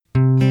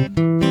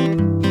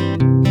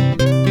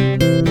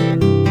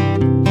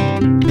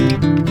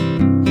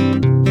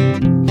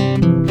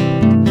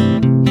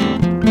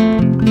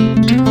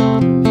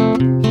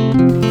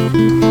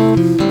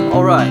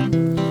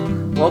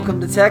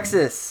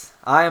Texas.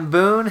 I am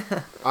Boone.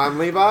 I'm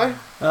Levi.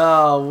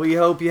 Oh, we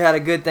hope you had a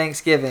good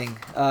Thanksgiving.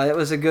 It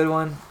was a good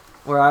one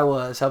where I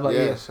was. How about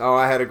you? Oh,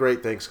 I had a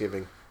great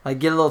Thanksgiving. Like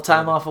get a little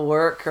time off of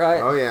work, right?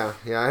 Oh, yeah.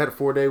 Yeah, I had a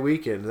 4-day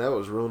weekend. That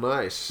was real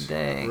nice.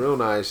 Dang. Real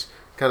nice.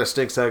 Kind of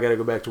stinks that I got to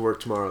go back to work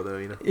tomorrow, though,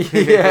 you know?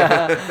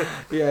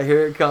 Yeah,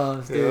 here it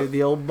comes, dude. Yeah.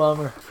 The old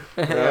bummer.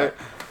 Right.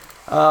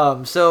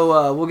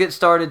 So we'll get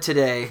started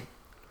today.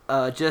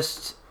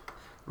 Just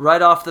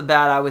right off the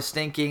bat, I was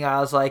thinking,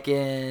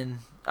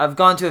 I've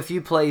gone to a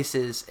few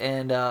places,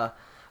 and I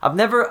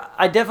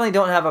definitely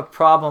don't have a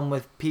problem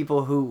with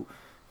people who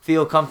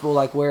feel comfortable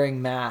like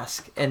wearing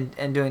masks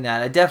and doing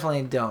that. I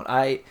definitely don't.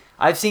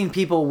 I've seen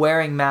people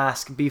wearing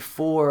masks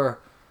before,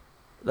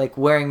 like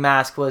wearing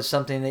masks was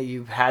something that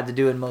you had to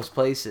do in most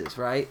places,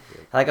 right?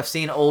 Yeah. Like I've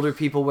seen older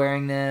people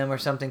wearing them or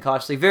something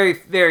cautiously. Very,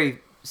 very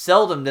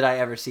seldom did I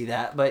ever see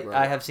that, but right.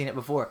 I have seen it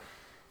before.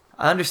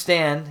 I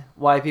understand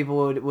why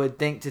people would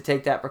think to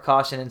take that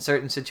precaution in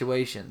certain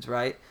situations,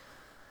 right?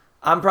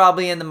 I'm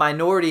probably in the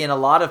minority in a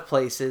lot of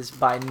places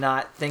by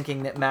not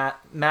thinking that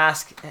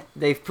masks,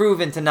 they've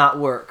proven to not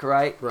work,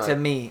 right? To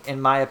me,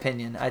 in my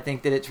opinion. I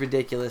think that it's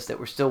ridiculous that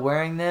we're still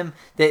wearing them,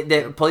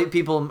 that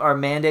people are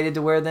mandated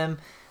to wear them.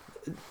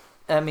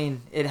 I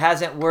mean, it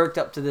hasn't worked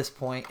up to this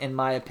point, in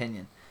my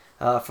opinion.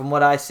 From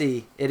what I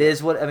see, it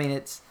is what, I mean,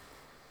 it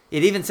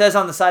even says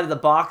on the side of the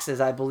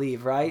boxes, I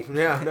believe, right?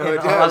 Yeah, no,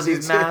 it does. A lot of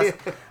these masks.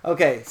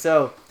 Okay,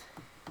 so,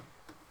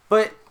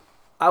 but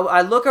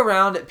I look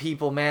around at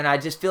people, man. I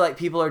just feel like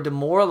people are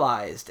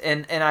demoralized,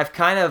 and I've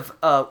kind of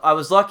I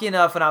was lucky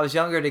enough when I was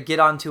younger to get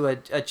onto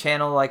a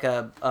channel like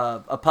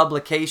a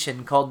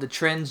publication called the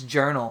Trends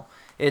Journal.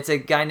 It's a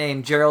guy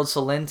named Gerald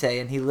Celente,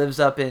 and he lives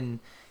up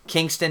in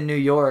Kingston, New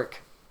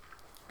York,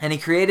 and he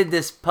created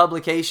this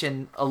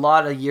publication a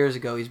lot of years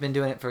ago. He's been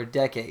doing it for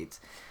decades.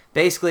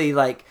 Basically,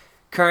 like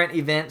current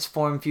events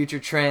form future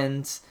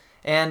trends.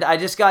 And I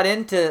just got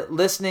into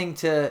listening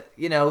to,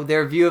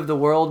 their view of the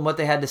world and what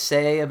they had to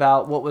say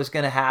about what was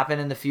going to happen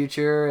in the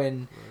future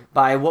and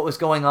by what was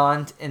going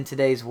on in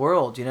today's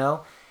world,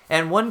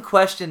 And one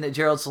question that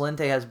Gerald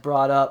Celente has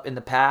brought up in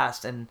the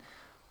past, and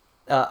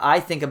I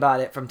think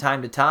about it from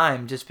time to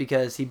time just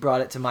because he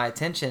brought it to my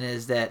attention,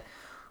 is that,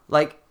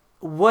 like,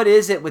 what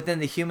is it within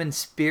the human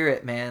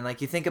spirit, man? Like,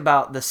 you think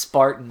about the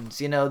Spartans,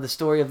 the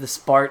story of the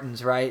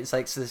Spartans, right? It's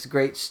like this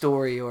great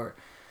story,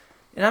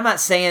 and I'm not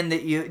saying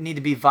that you need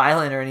to be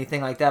violent or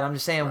anything like that. I'm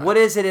just saying, what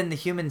is it in the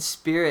human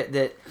spirit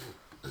that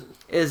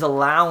is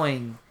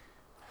allowing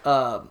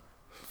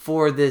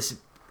for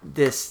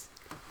this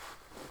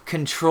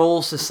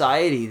control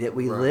society that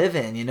we live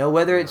in?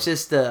 Whether it's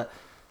just the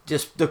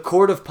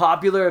court of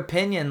popular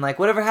opinion, like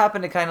whatever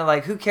happened to kind of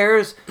like, who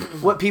cares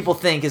what people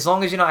think as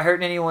long as you're not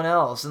hurting anyone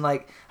else? And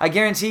like, I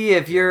guarantee you,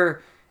 if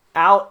you're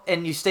out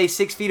and you stay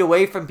 6 feet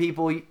away from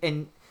people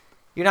and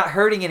you're not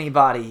hurting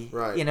anybody,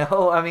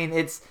 I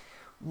mean,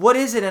 what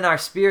is it in our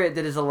spirit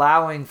that is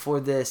allowing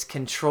for this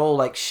control,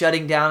 like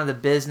shutting down of the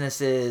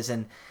businesses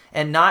and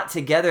not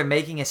together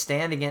making a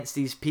stand against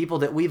these people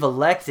that we've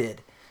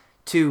elected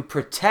to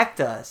protect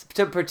us,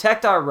 to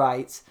protect our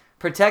rights,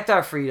 protect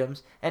our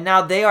freedoms, and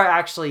now they are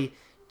actually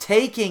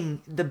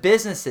taking the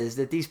businesses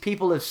that these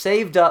people have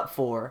saved up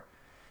for,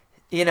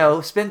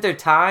 spent their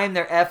time,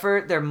 their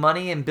effort, their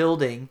money in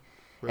building,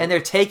 and they're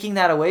taking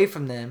that away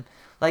from them.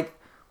 Like,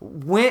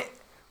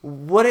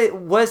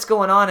 what's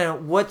going on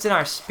and what's in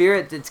our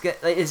spirit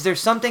is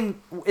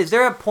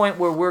there a point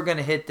where we're going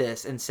to hit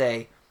this and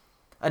say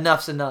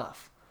enough's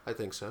enough? I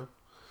think so.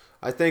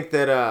 I think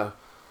that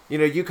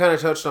you kind of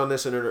touched on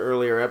this in an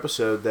earlier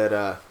episode,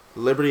 that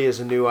liberty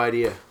is a new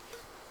idea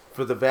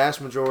for the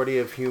vast majority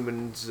of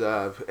humans,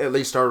 at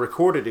least our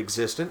recorded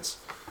existence.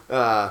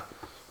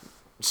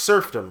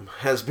 Serfdom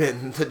has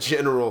been the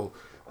general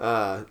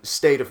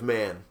state of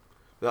man,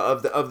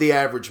 of the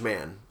average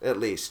man, at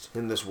least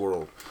in this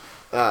world.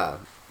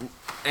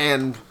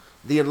 And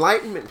the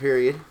Enlightenment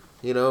period,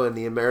 and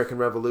the American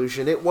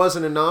Revolution, it was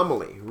an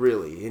anomaly,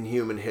 really, in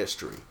human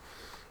history.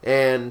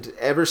 And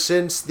ever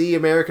since the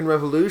American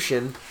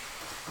Revolution,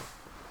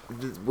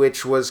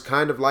 which was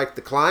kind of like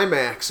the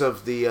climax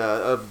of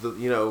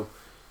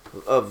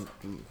of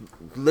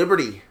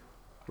liberty,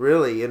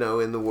 really,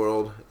 in the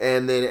world.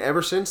 And then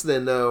ever since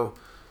then, though,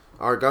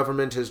 our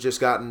government has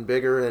just gotten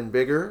bigger and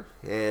bigger,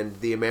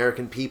 and the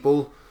American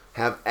people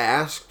have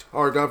asked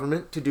our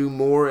government to do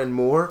more and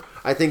more.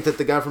 I think that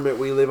the government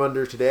we live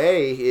under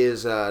today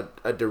is a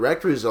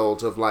direct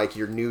result of like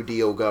your New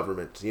Deal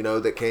government,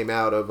 that came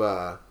out of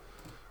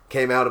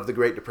the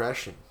Great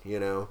Depression.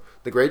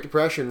 The Great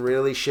Depression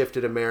really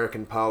shifted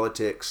American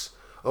politics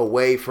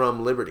away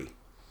from liberty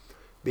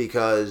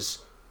because,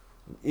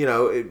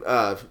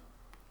 at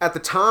the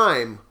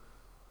time,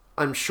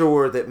 I'm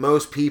sure that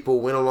most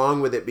people went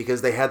along with it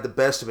because they had the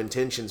best of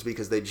intentions,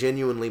 because they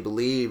genuinely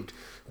believed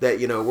that,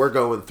 we're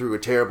going through a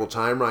terrible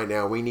time right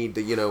now. We need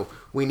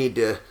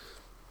the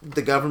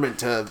government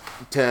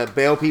to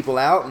bail people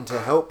out and to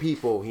help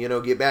people,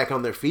 get back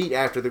on their feet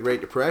after the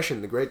Great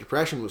Depression. The Great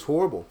Depression was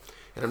horrible,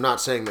 and I'm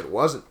not saying that it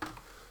wasn't.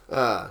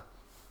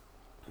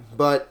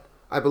 But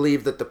I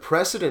believe that the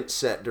precedent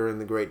set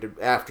during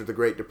after the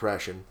Great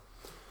Depression,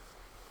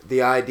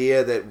 the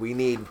idea that we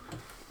need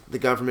the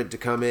government to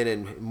come in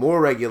and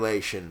more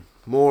regulation,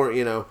 more,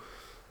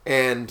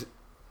 and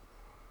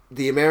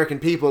the American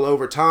people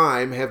over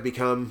time have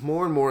become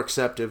more and more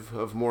acceptive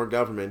of more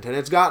government, and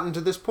it's gotten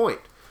to this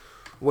point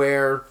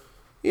where,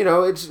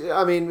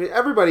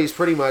 everybody's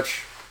pretty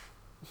much,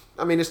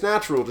 it's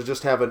natural to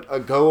just have a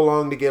go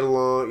along to get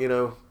along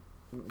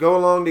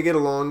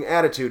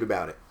attitude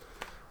about it.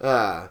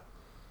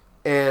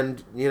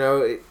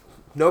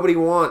 Nobody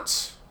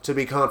wants to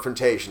be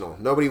confrontational.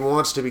 Nobody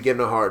wants to be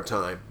given a hard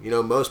time.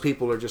 Most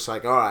people are just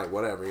like, all right,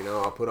 whatever,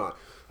 I'll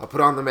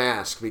put on the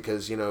mask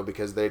because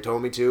they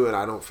told me to, and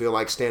I don't feel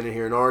like standing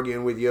here and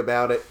arguing with you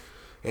about it.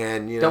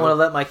 And don't want to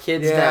let my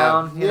kids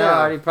down. I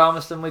already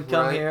promised them we'd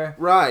come here.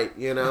 Right,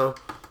 and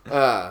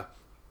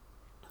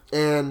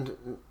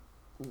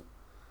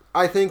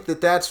I think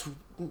that's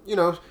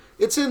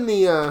it's in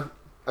the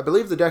I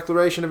believe the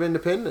Declaration of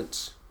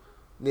Independence.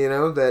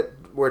 That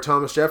where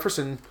Thomas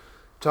Jefferson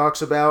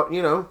talks about,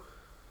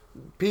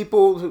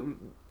 people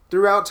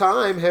throughout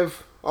time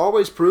have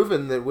always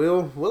proven that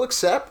we'll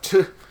accept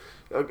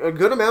a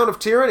good amount of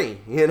tyranny.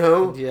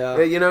 You'll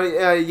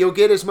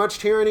get as much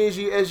tyranny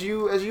as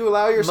you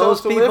allow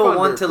yourself to live under. Most people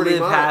want to live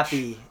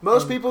happy.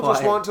 Most people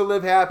just want to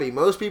live happy.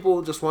 Most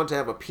people just want to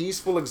have a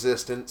peaceful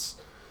existence,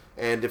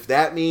 and if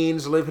that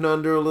means living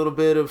under a little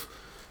bit of,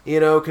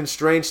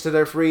 constraints to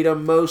their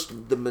freedom,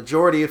 the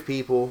majority of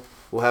people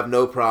will have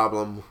no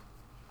problem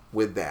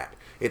with that.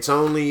 It's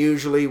only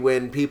usually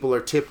when people are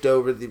tipped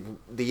over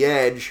the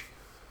edge,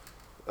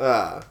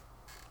 not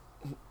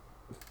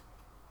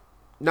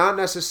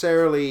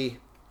necessarily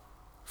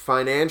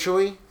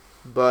financially,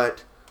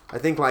 but I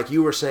think like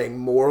you were saying,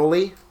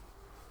 morally,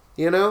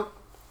 I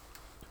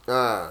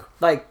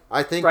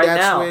think right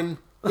that's now. when,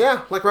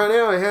 like right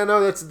now,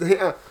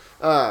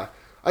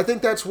 I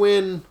think that's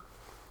when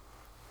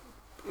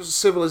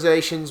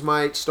civilizations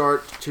might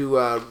start to,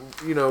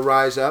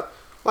 rise up.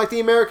 Like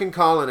the American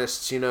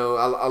colonists, a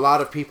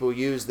lot of people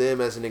use them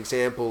as an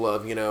example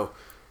of,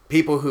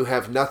 people who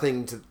have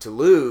nothing to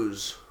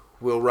lose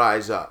will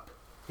rise up,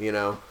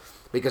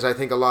 Because I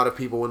think a lot of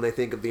people, when they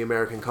think of the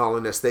American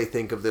colonists, they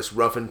think of this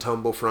rough and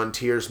tumble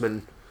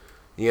frontiersman,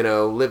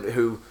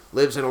 who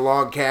lives in a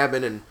log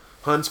cabin and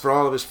hunts for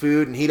all of his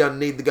food, and he doesn't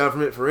need the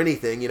government for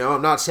anything,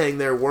 I'm not saying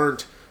there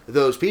weren't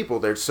those people.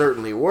 There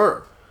certainly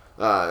were.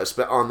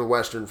 On the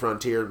western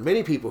frontier,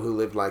 many people who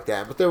lived like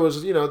that. But there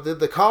was,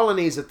 the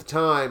colonies at the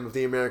time of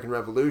the American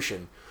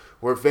Revolution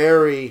were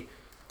very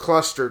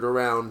clustered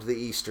around the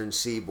eastern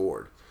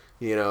seaboard.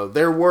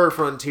 There were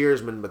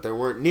frontiersmen, but there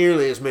weren't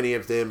nearly as many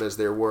of them as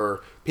there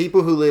were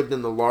people who lived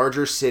in the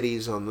larger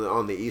cities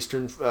on the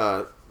eastern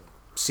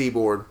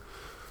seaboard,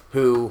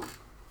 who,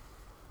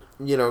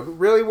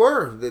 really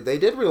were. They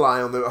did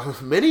rely on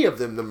many of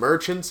them, the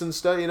merchants and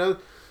stuff.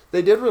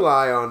 They did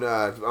rely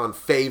on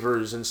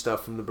favors and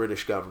stuff from the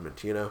British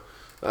government,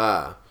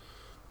 but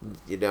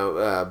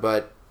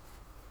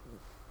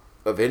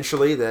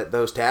eventually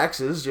those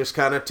taxes just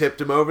kind of tipped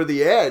them over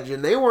the edge,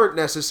 and they weren't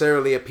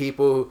necessarily a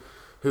people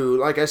who,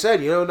 like I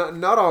said,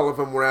 not all of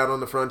them were out on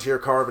the frontier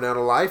carving out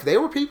a life. They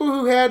were people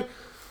who had,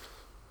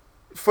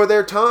 for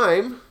their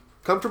time,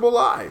 comfortable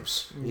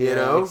lives.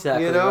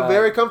 Exactly right.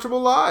 Very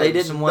comfortable lives. They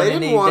didn't want They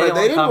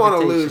didn't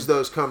want to lose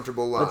those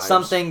comfortable lives.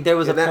 But there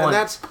was a point.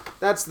 And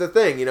that's the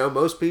thing.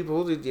 Most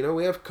people,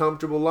 we have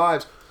comfortable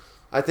lives.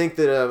 I think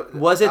that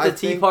was it the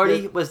Tea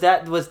Party? Was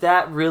that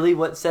really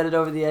what set it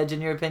over the edge in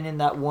your opinion?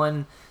 That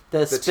one,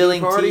 the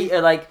spilling tea,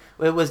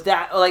 or was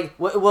that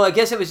well, I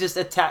guess it was just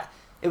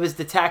it was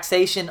the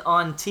taxation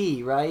on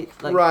tea, right?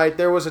 Right,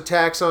 there was a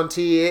tax on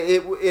tea.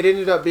 It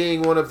ended up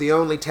being one of the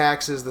only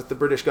taxes that the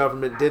British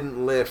government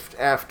didn't lift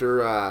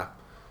after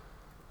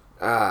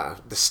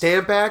the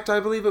Stamp Act, I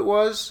believe it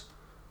was.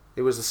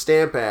 It was the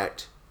Stamp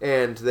Act,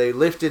 and they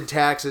lifted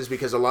taxes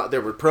because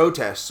there were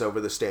protests over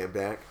the Stamp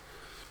Act,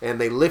 and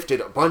they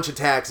lifted a bunch of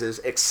taxes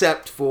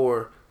except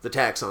for the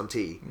tax on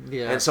tea.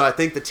 Yeah. And so I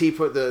think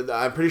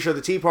I'm pretty sure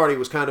the Tea Party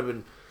was kind of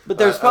an. But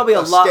there's probably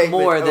a lot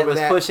more that was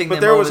pushing them over the edge.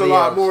 But there was a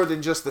lot more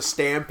than just the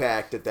Stamp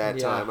Act at that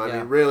time. I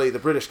mean, really, the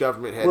British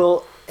government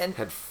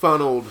had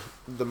funneled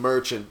the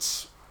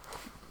merchants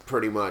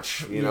pretty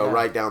much,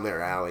 right down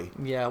their alley.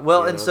 Yeah,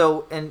 well, I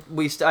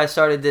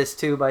started this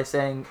too by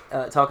saying,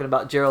 talking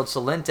about Gerald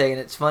Celente, and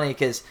it's funny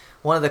because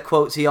one of the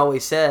quotes he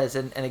always says,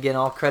 and again,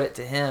 all credit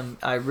to him,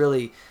 I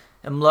really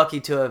am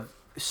lucky to have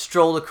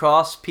strolled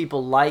across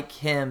people like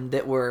him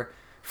that were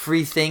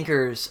free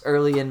thinkers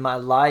early in my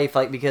life,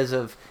 because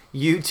of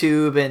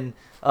YouTube and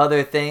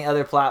other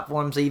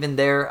platforms, even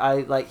their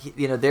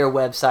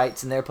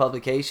websites and their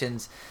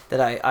publications that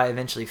I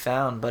eventually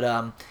found.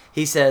 But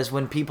he says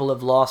when people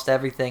have lost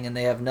everything and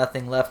they have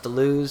nothing left to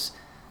lose,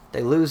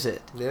 they lose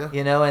it. Yeah.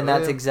 And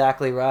that's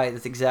exactly right.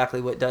 That's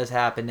exactly what does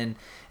happen.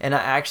 And I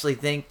actually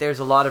think there's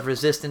a lot of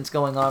resistance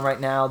going on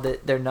right now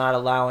that they're not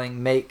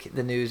allowing make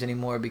the news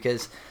anymore,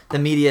 because the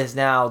media is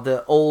now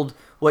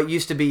what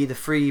used to be the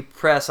free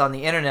press on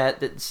the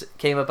internet that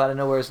came up out of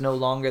nowhere is no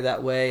longer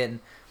that way. And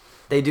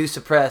they do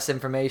suppress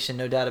information,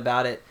 no doubt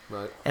about it.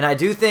 Right. And I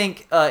do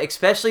think,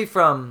 especially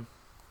from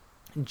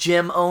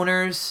gym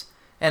owners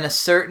and a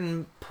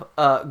certain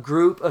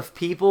group of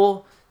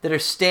people that are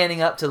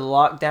standing up to the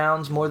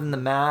lockdowns more than the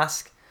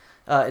mask.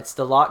 It's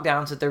the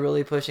lockdowns that they're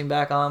really pushing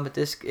back on, but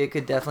it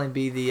could definitely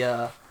be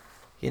the,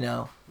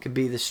 could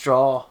be the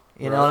straw.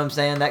 You know what I'm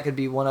saying? That could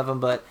be one of them.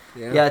 But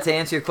yeah, to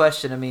answer your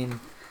question, I mean,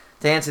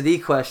 to answer the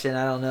question,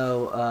 I don't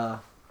know.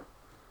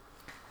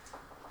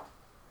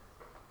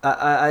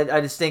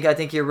 I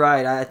think you're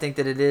right. I think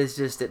that it is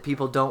just that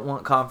people don't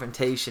want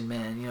confrontation,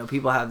 man. You know,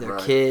 people have their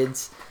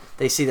kids.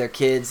 They see their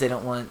kids. They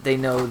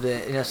know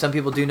that, some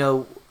people do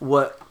know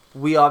what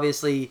we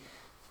obviously,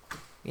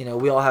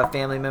 we all have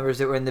family members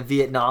that were in the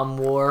Vietnam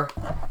War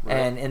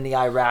and in the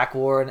Iraq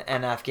War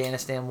and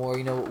Afghanistan War.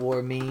 You know what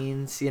war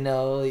means.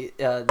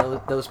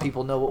 Those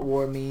people know what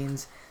war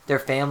means. Their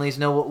families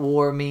know what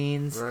war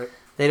means. Right.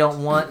 They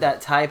don't want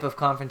that type of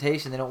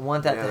confrontation. They don't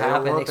want that to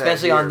happen,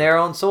 especially on their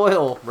own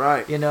soil.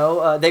 Right.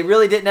 They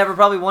really didn't ever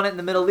probably want it in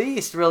the Middle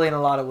East, really, in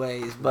a lot of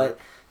ways. But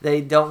they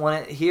don't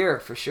want it here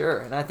for sure.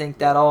 And I think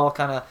that all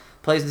kind of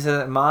plays into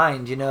their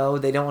mind.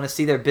 They don't want to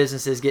see their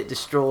businesses get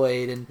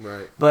destroyed.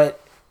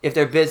 But if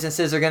their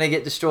businesses are going to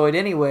get destroyed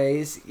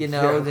anyways,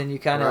 then you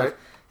kind of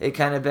it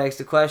kind of begs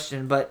the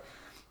question. But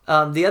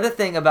the other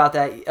thing about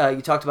that,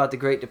 you talked about the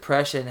Great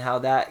Depression, how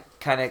that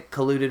kind of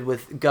colluded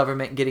with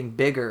government getting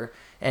bigger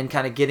and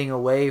kind of getting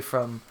away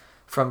from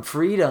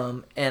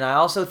freedom. And I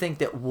also think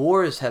that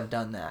wars have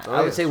done that.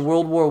 I would say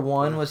World War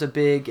I was a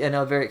big and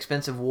a very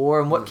expensive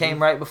war. And what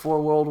came right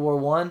before World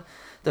War I?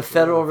 The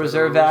Federal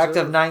Reserve Act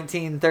of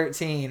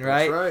 1913,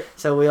 right? That's right?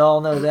 So we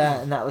all know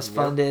that, and that was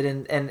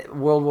funded, and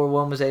World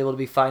War I was able to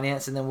be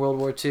financed, and then World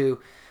War II,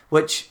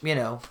 which,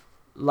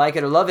 like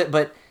it or love it,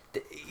 but,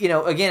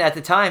 again, at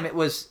the time,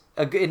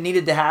 it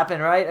needed to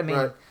happen, right? I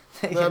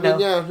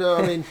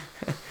mean,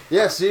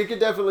 yes, you could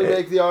definitely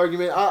make the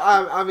argument.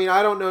 I mean,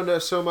 I don't know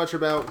so much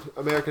about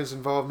Americans'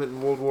 involvement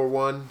in World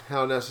War I,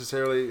 how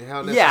necessary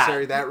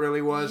that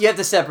really was. You have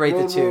to separate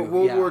the two.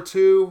 World War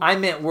II. I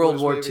meant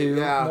World War II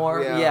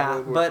more.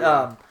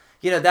 But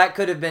that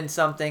could have been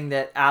something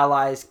that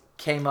allies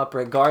came up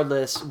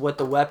regardless what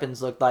the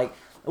weapons looked like.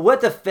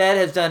 What the Fed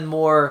has done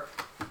more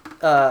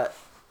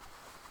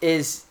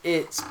is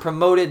it's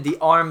promoted the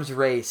arms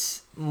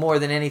race more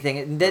than anything.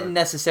 It didn't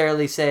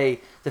necessarily say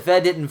the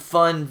Fed didn't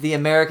fund the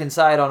American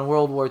side on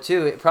World War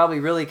II. It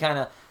probably really kind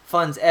of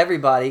funds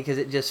everybody because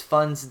it just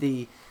funds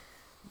the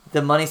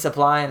money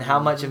supply and how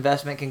much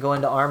investment can go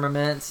into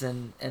armaments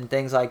and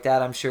things like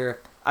that. I'm sure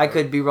I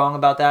could be wrong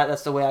about that.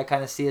 That's the way I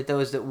kind of see it, though,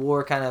 is that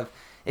war kind of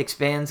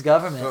expands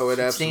government. Oh, it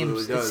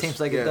absolutely does. It seems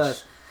like it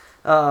does.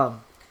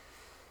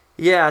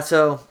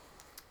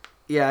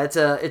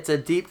 It's a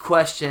deep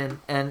question,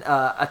 and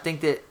I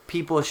think that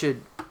people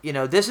should,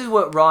 this is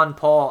what Ron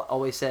Paul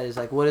always said, is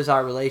like, what is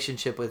our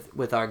relationship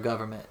with our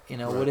government?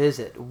 What is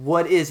it?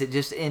 What is it?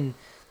 Just in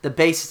the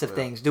basis of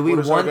things. Do we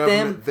want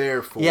them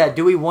there for? Yeah,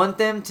 do we want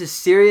them to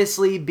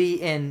seriously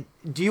do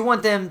you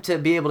want them to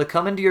be able to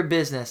come into your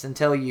business and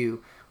tell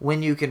you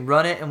when you can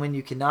run it and when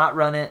you cannot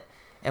run it,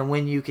 and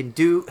when you can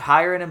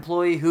hire an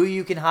employee, who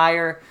you can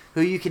hire,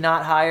 who you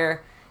cannot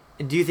hire?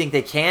 Do you think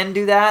they can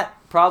do that?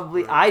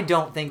 Probably. I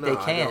don't think they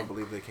can. I don't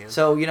believe they can.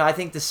 So, I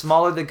think the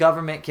smaller the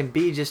government can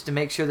be, just to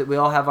make sure that we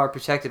all have our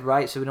protected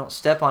rights so we don't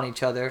step on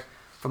each other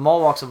from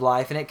all walks of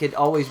life, and it could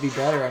always be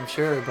better, I'm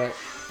sure, but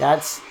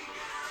that's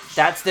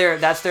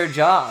their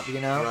job,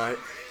 Right.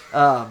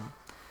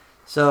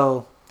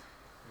 So,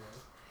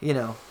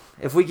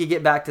 if we could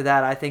get back to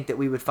that, I think that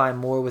we would find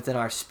more within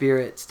our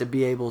spirits to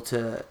be able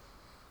to,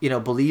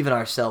 believe in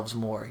ourselves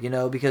more,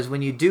 because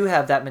when you do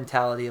have that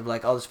mentality of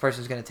like, oh, this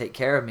person's going to take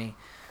care of me,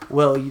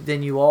 well,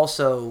 then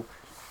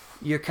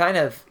you're kind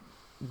of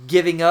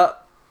giving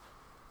up,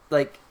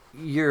 like,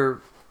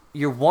 your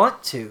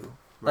want to.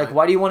 Like,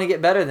 why do you want to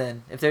get better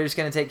then if they're just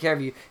going to take care of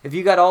you? If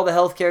you got all the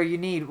health care you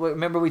need,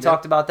 remember we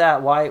talked about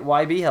that,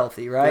 why be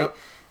healthy, right? Yep.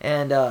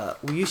 And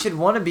you should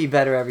want to be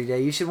better every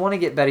day. You should want to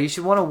get better. You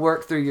should want to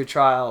work through your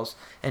trials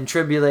and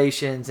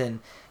tribulations,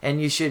 and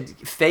you should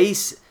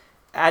face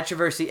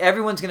adversity.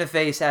 Everyone's going to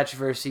face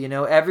adversity,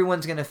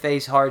 Everyone's going to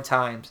face hard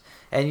times,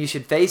 and you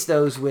should face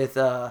those with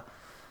a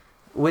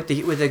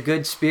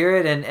good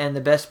spirit and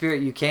the best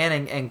spirit you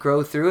can, and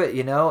grow through it,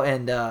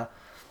 and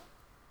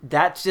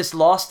that's just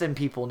lost in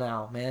people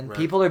now, man. Right.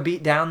 People are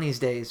beat down these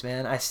days,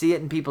 man. I see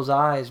it in people's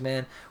eyes,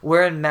 man.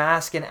 Wearing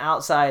masks and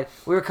outside.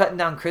 We were cutting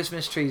down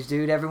Christmas trees,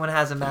 dude. Everyone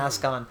has a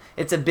mask on.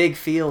 It's a big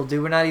field,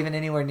 dude. We're not even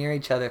anywhere near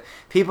each other.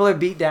 People are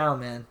beat down,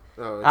 man.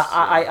 Oh,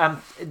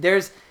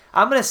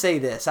 I'm gonna say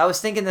this. I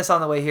was thinking this on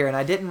the way here, and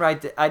I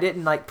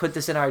didn't put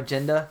this in our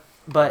agenda,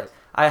 but right.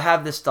 I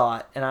have this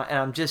thought, and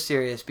I'm just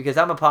serious because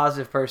I'm a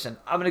positive person.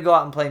 I'm gonna go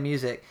out and play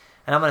music,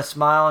 and I'm gonna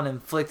smile and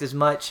inflict as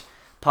much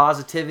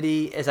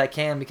positivity as I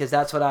can because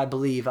that's what I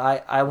believe.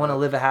 I want to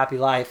live a happy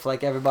life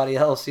like everybody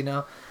else,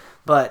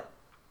 But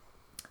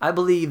I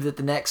believe that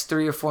the next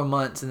 3 or 4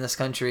 months in this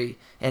country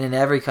and in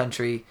every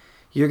country,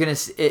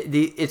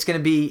 it's gonna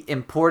be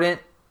important,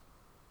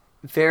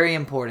 very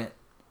important.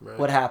 Right.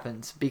 What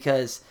happens,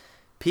 because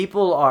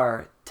people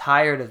are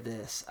tired of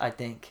this, I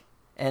think.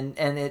 And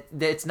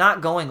it's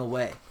not going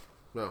away.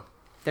 No.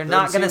 They're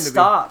not going to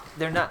stop.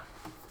 They're not.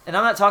 And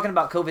I'm not talking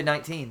about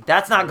COVID-19.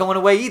 That's not going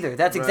away either.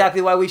 That's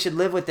exactly why we should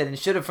live with it and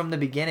should have from the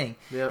beginning.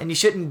 Yep. And you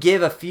shouldn't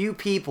give a few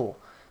people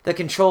the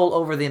control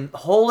over the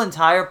whole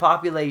entire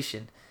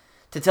population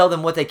to tell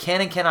them what they can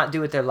and cannot do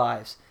with their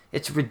lives.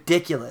 It's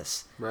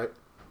ridiculous. Right.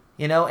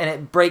 You know, and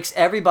it breaks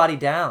everybody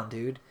down,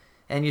 dude.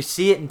 And you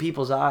see it in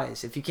people's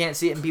eyes. If you can't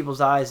see it in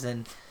people's eyes,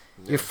 then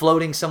you're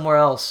floating somewhere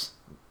else.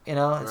 You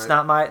know, it's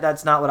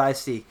that's not what I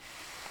see.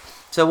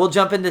 So we'll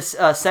jump into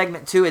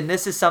segment 2, and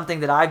this is something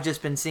that I've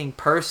just been seeing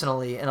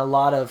personally in a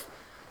lot of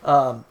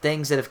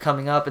things that have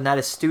coming up, and that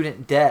is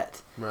student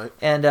debt. Right.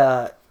 And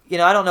you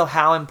know, I don't know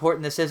how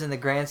important this is in the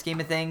grand scheme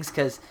of things,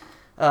 because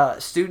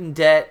student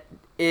debt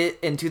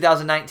in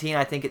 2019,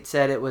 I think it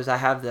said it was. I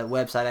have the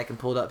website. I can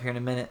pull it up here in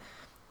a minute.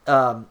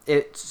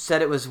 It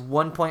said it was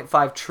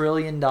 $1.5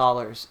 trillion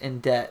in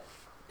debt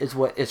is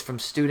what is from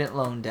student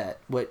loan debt,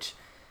 which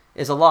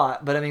is a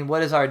lot. But I mean,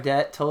 what is our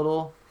debt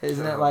total?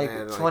 Isn't it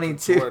like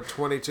 22? Like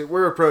 22.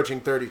 We're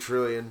approaching 30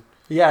 trillion.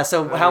 Yeah,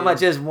 so how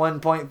much is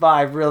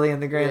 1.5 really in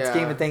the grand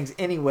scheme of things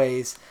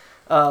anyways?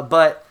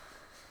 But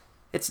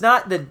it's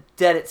not the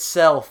debt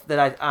itself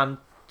that I'm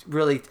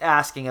really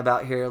asking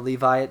about here,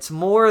 Levi. It's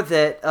more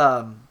that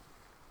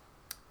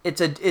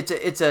it's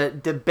a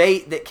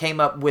debate that came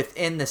up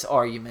within this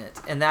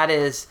argument, and that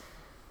is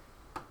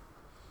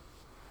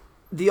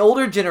the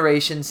older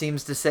generation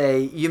seems to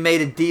say, you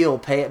made a deal,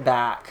 pay it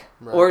back.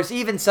 Right. Or it's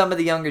even some of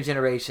the younger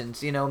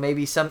generations, you know,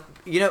 maybe some,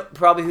 you know,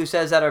 probably who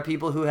says that are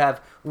people who have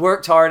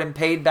worked hard and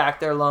paid back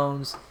their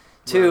loans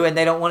too, and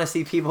they don't want to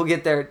see people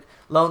get their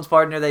loans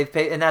pardoned or they've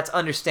paid, and that's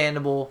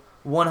understandable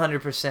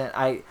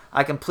 100%.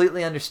 I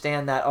completely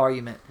understand that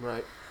argument.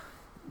 Right.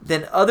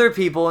 Then other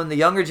people in the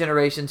younger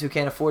generations who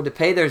can't afford to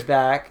pay theirs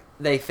back,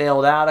 they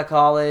failed out of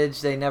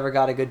college, they never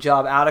got a good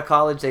job out of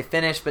college, they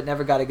finished but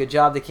never got a good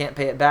job, they can't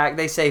pay it back.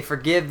 They say,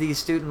 forgive these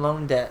student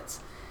loan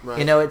debts. Right.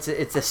 You know, it's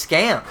a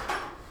scam,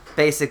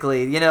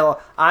 basically. You know,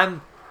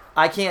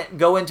 I can't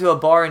go into a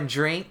bar and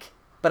drink,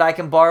 but I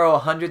can borrow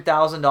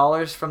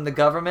 $100,000 from the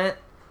government.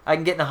 I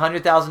can get in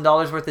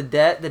 $100,000 worth of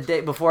debt the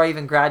day before I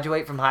even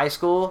graduate from high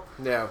school.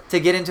 Yeah. To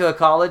get into a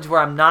college where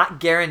I'm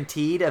not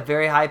guaranteed a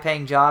very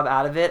high-paying job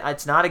out of it.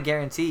 It's not a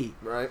guarantee.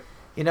 Right.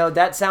 You know,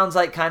 that sounds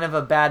like kind of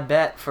a bad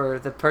bet for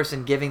the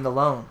person giving the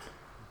loan.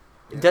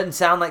 Yeah. It doesn't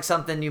sound like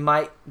something you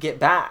might get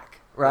back,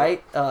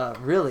 right?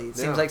 Really, it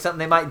seems like something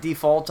they might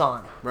default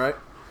on. Right.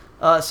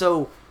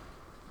 So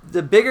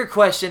the bigger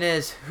question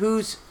is,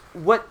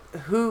 what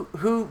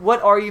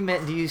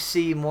argument do you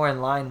see more in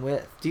line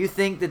with? Do you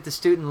think that the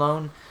student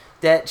loan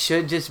debt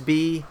should just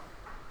be?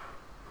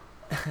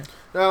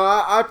 No,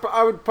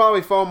 I would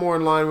probably fall more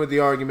in line with the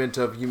argument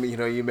of you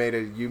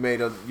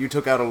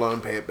took out a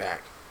loan, pay it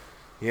back.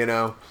 You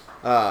know,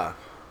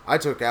 I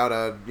took out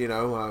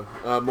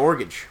a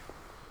mortgage.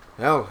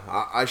 Hell,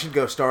 I should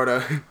go start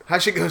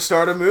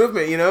a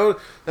movement. You know,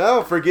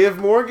 hell, forgive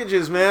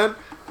mortgages, man.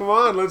 Come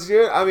on, let's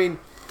do it. I mean,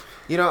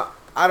 you know,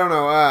 I don't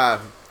know.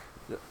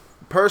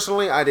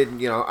 Personally, I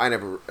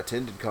never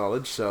attended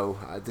college, so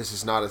this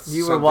is not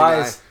You were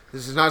wise.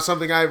 This is not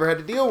something I ever had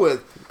to deal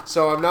with.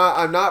 So I'm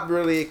not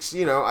really,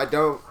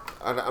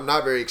 I'm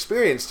not very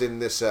experienced in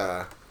this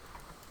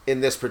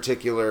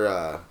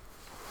particular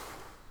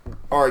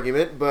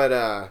argument,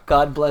 but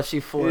God bless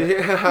you for it.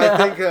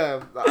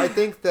 Yeah, I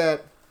think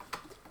that,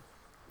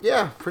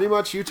 pretty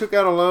much you took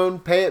out a loan,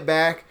 pay it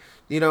back.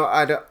 You know,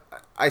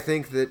 I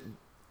think that,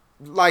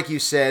 like you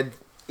said,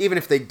 even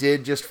if they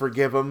did just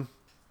forgive them,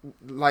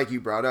 like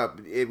you brought up,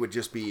 it would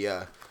just be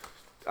a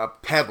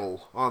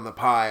pebble on the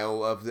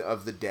pile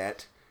of the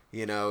debt.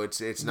 You know,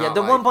 it's not. Yeah,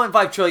 the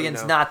 1.5 trillion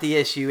is not the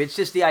issue. It's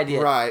just the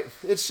idea. Right.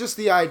 It's just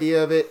the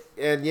idea of it,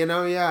 and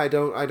I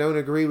don't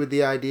agree with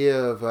the idea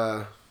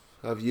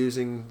of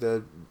using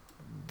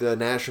the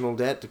national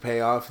debt to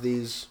pay off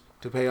these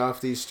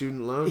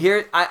student loans.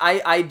 Here,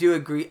 I do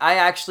agree. I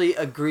actually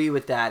agree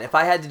with that. If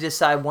I had to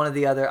decide one or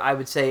the other, I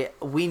would say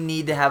we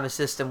need to have a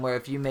system where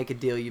if you make a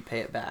deal, you pay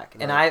it back.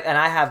 Right. And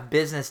I have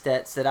business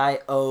debts that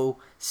I owe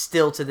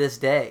still to this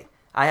day.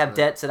 I have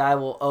debts that I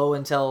will owe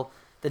until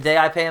the day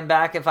I pay them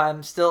back if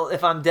I'm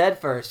dead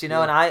first, you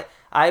know, and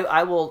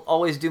I will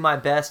always do my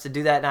best to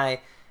do that, and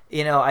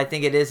I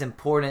think it is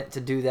important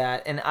to do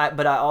that.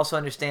 But I also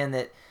understand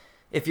that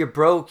if you're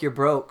broke, you're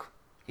broke.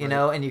 You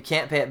know, and you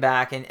can't pay it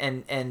back,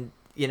 and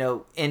you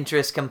know,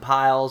 interest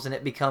compiles, and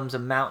it becomes a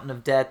mountain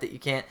of debt that you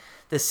can't.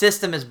 The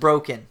system is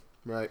broken.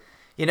 Right.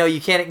 You know,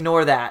 you can't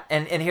ignore that.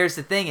 And here's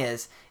the thing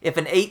is, if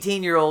an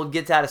 18-year-old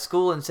gets out of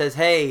school and says,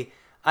 hey,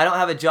 I don't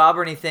have a job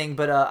or anything,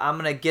 but I'm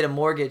going to get a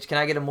mortgage. Can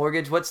I get a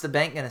mortgage? What's the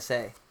bank going to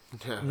say?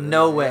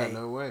 No way.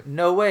 No way.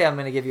 No way I'm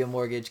going to give you a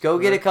mortgage. Go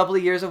get a couple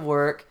of years of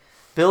work.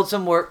 Build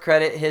some work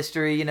credit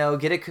history, you know,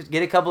 get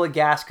a couple of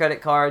gas credit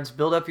cards,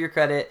 build up your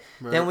credit,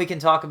 then we can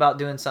talk about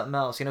doing something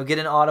else. You know, get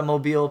an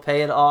automobile,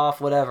 pay it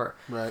off, whatever.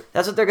 Right.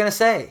 That's what they're going to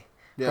say,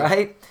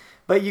 right?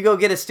 But you go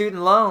get a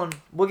student loan,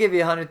 we'll give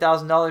you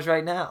 $100,000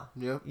 right now.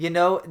 Yep. You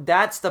know,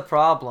 that's the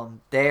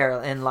problem.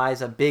 Therein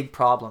lies a big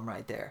problem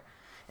right there.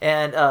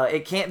 And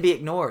it can't be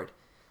ignored.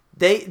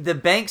 The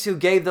banks who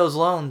gave those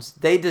loans,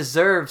 they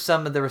deserve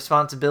some of the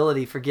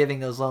responsibility for giving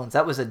those loans.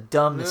 That was a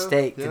dumb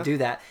mistake to do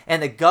that.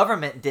 And the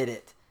government did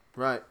it.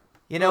 Right.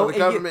 You know, the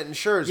government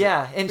insures it.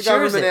 Yeah, insures the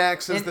government it.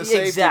 acts as the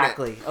safety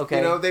exactly. net. Okay.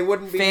 You know, they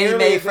wouldn't be Fannie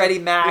Mae, Freddie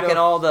Mac, and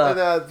all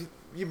the.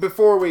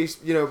 Before we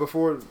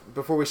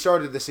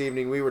started this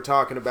evening, we were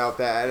talking about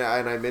that,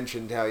 and I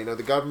mentioned how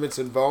the government's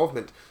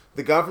involvement,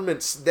 the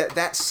government's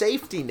that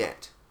safety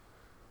net,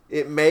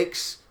 it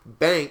makes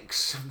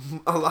banks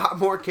a lot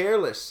more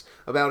careless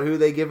about who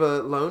they give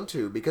a loan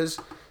to, because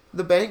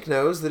the bank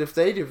knows that if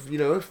they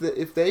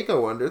if they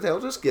go under, they'll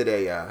just get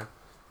they'll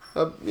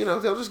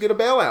just get a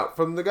bailout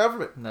from the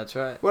government. That's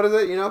right. What are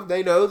they?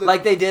 They know that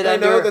like they did. They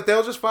know that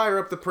they'll just fire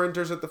up the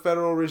printers at the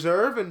Federal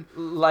Reserve and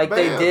like bam.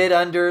 they did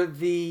under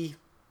the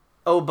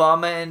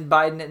Obama and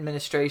Biden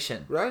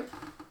administration. Right.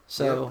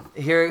 So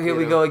here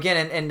we go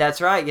again, and that's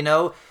right.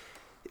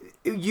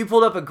 You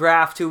pulled up a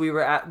graph too. We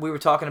were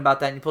talking about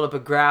that, and you pulled up a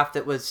graph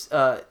that was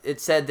it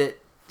said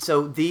that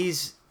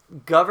these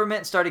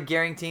government started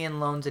guaranteeing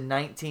loans in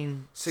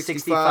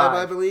 1965,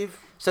 I believe.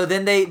 So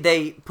then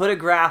they put a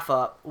graph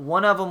up.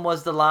 One of them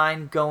was the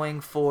line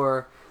going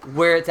for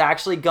where it's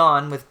actually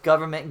gone with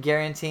government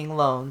guaranteeing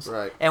loans,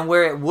 right, and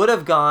where it would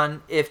have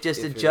gone if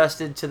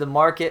adjusted to the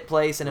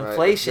marketplace and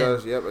inflation.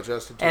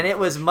 Adjusted to and it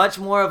was much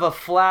more of a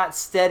flat,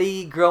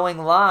 steady, growing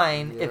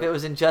line if it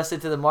was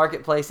adjusted to the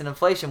marketplace and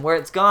inflation. Where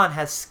it's gone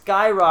has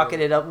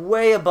skyrocketed up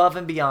way above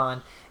and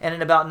beyond. And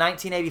in about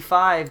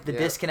 1985, the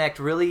disconnect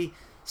really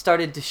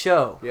started to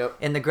show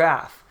in the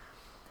graph.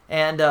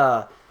 And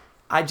I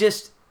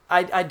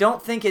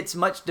don't think it's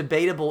much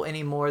debatable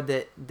anymore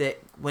that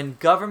when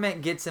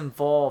government gets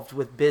involved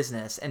with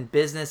business and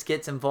business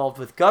gets involved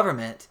with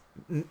government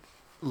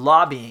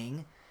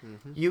lobbying,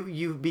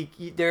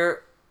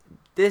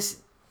 this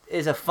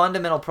is a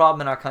fundamental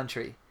problem in our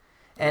country,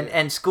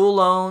 and school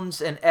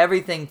loans and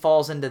everything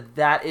falls into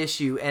that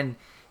issue. And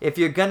if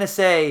you're gonna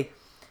say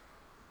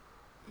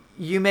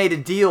you made a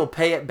deal,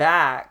 pay it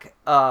back,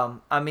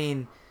 I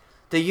mean,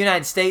 the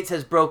United States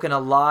has broken a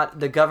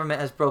lot. The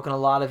government has broken a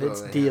lot of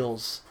its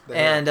deals.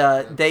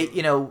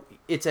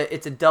 It's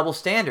a double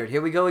standard.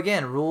 Here we go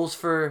again. Rules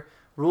for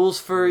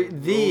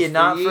thee and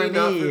not for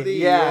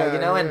me.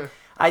 And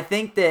I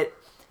think that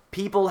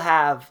people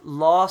have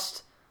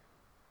lost.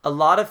 A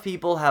lot of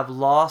people have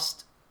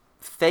lost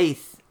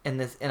faith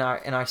in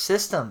our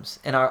systems,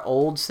 in our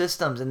old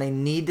systems, and they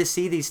need to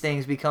see these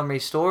things become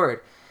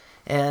restored.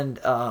 And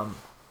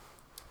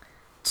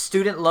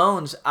student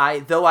loans,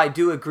 though I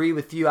do agree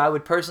with you, I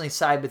would personally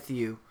side with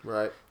you.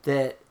 Right.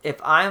 That if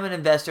I'm an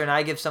investor and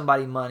I give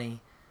somebody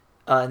money,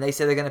 and they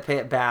say they're going to pay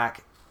it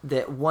back,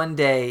 that one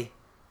day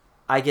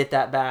I get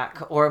that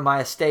back, or my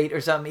estate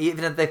or something,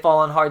 even if they fall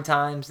on hard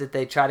times, that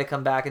they try to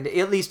come back and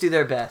at least do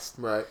their best.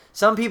 Right.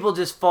 Some people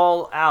just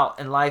fall out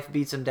and life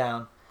beats them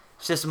down.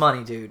 It's just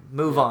money, dude.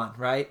 Move on,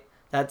 right?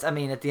 That's,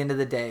 at the end of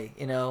the day,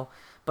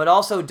 But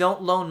also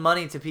don't loan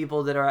money to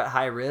people that are at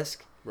high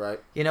risk. Right.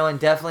 And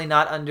definitely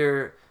not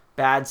under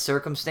bad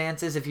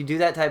circumstances. If you do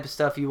that type of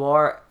stuff, you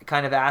are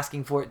kind of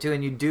asking for it too,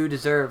 and you do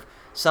deserve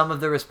some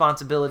of the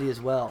responsibility as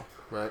well.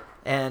 Right.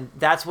 And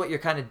that's what you're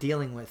kind of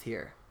dealing with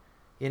here.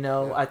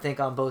 I think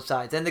on both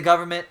sides. And the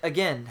government,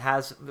 again,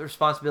 has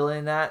responsibility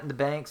in that, and the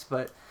banks,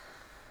 but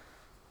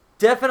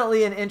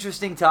definitely an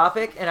interesting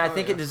topic, and I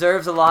think it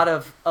deserves a lot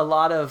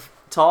of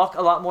talk,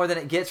 a lot more than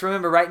it gets.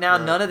 Remember, right now,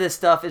 none of this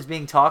stuff is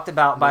being talked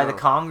about by the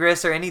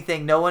Congress or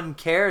anything. No one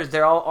cares.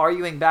 They're all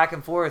arguing back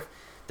and forth.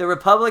 The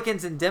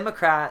Republicans and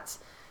Democrats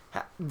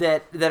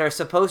that are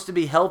supposed to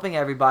be helping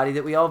everybody,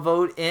 that we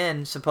all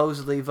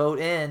supposedly vote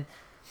in,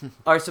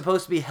 are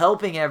supposed to be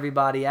helping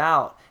everybody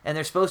out. And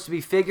they're supposed to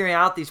be figuring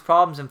out these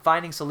problems and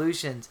finding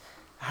solutions.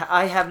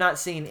 I have not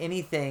seen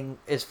anything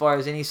as far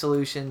as any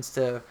solutions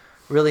to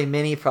really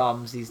many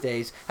problems these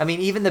days.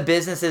 Even the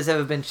businesses that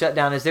have been shut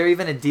down. Is there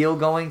even a deal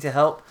going to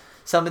help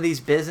some of these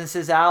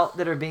businesses out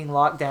that are being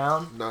locked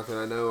down? Not that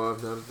I know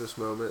of, not at this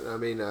moment.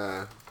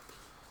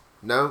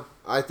 No.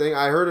 I think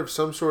I heard of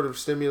some sort of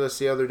stimulus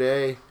the other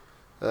day.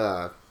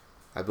 I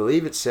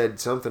believe it said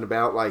something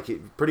about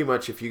pretty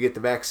much if you get the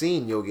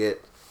vaccine, you'll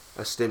get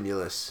a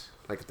stimulus,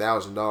 like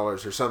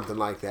 $1,000 or something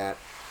like that.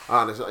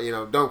 Honestly,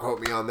 don't quote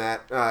me on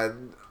that.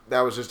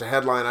 That was just a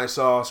headline I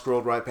saw,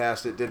 scrolled right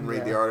past it, didn't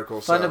read the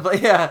article. Fun to play,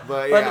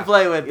 fun to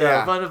play with, though.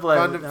 Yeah. Fun to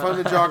play with.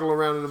 Fun to joggle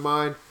around in the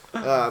mind.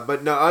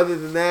 But no, other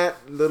than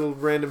that little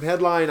random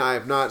headline, I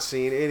have not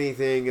seen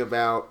anything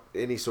about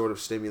any sort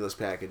of stimulus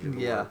package in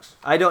the works.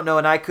 I don't know,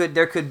 and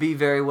there could be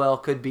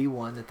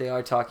one that they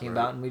are talking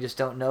about, and we just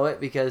don't know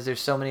it because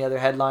there's so many other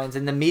headlines,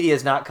 and the media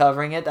is not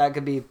covering it. That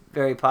could be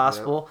very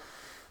possible.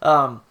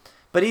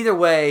 But either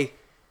way,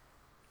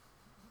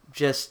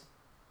 just,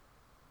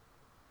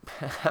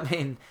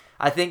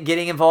 I think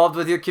getting involved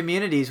with your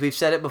communities. We've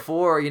said it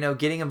before.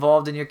 Getting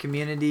involved in your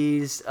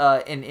communities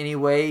in any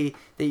way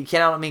that you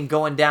can. I don't mean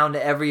going down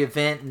to every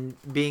event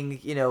and being,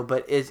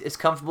 but as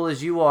comfortable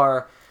as you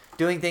are,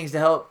 doing things to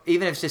help,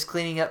 even if it's just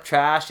cleaning up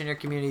trash in your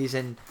communities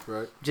and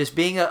just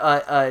being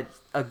a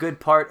good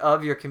part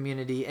of your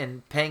community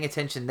and paying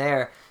attention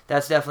there.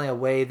 That's definitely a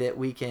way that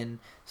we can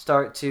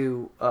start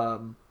to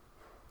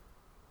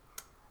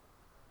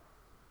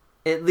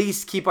at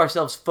least keep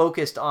ourselves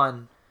focused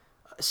on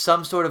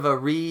some sort of a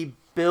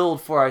rebuild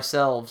for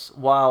ourselves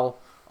while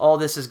all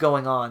this is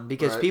going on,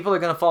 because people are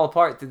going to fall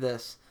apart through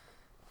this.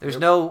 There's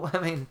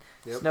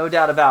there's no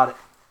doubt about it.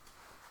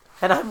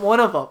 And I'm one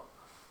of them.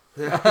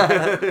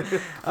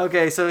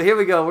 Okay, so here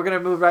we go. We're going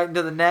to move right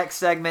into the next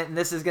segment, and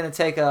this is going to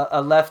take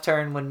a left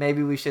turn when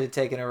maybe we should have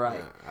taken a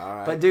right. Yeah, all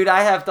right. But, dude,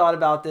 I have thought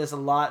about this a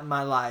lot in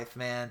my life,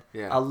 man.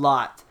 Yeah. A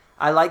lot.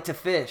 I like to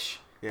fish,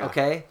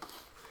 okay?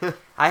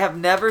 I have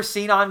never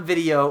seen on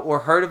video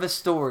or heard of a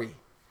story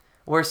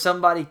where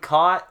somebody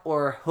caught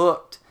or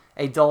hooked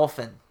a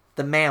dolphin,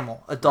 the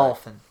mammal, a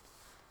dolphin.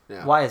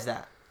 Yeah. Why is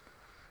that?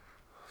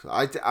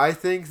 I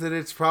think that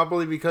it's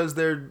probably because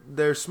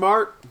they're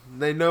smart.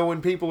 They know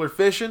when people are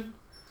fishing,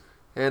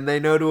 and they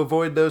know to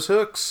avoid those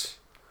hooks.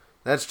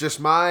 That's just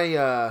my.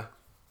 Now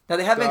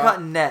they have been caught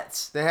in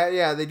nets.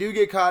 They do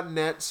get caught in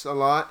nets a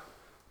lot.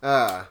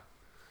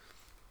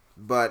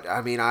 But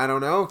I mean, I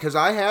don't know, because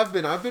I've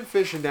been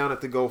fishing down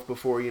at the Gulf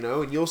before,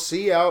 and you'll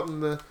see out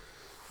in the,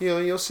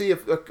 you'll see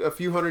a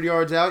few hundred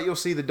yards out, you'll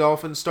see the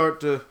dolphins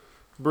start to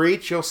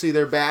breach. You'll see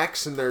their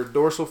backs and their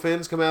dorsal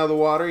fins come out of the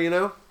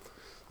water,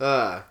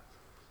 But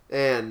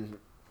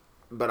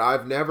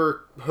I've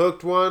never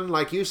hooked one,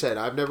 like you said.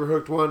 I've never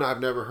hooked one.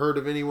 I've never heard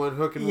of anyone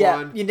hooking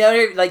one. You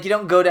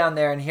don't go down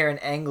there and hear an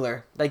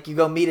angler. Like, you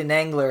go meet an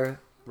angler.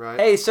 Right.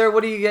 Hey, sir,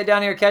 what do you get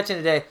down here catching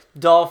today?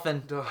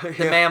 Dolphin, the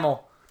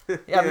mammal.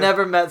 I've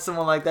never met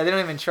someone like that. They don't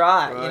even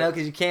try,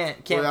 because you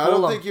can't fool them. I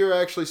don't think you're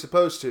actually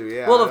supposed to.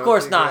 Yeah. Well, of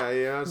course not.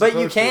 But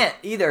you can't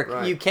to. either.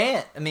 Right. You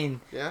can't. I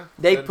mean, yeah,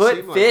 they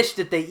put fish like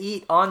that they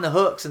eat on the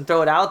hooks and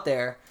throw it out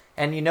there,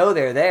 and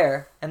they're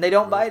there, and they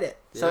don't bite it.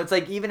 So it's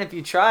like, even if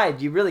you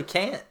tried, you really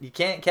can't. You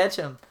can't catch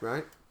them.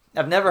 Right.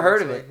 I've never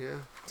heard of it. Yeah.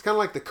 It's kind of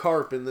like the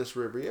carp in this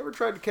river. You ever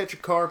tried to catch a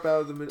carp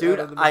out of the Dude,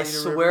 out of the I Medina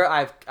swear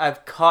River?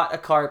 I've caught a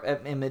carp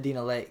in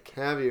Medina Lake.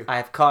 Have you? I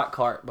have caught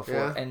carp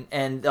before. Yeah.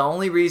 And the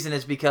only reason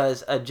is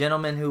because a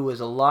gentleman who was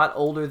a lot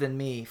older than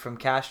me from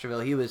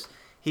Castroville,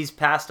 he's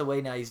passed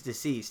away now, he's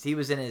deceased. He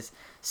was in his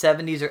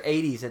 70s or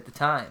 80s at the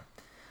time.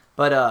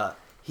 But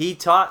he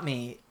taught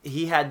me,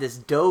 he had this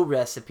dough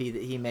recipe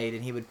that he made,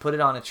 and he would put it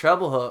on a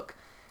treble hook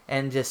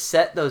and just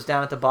set those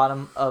down at the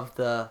bottom of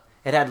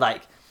it had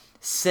like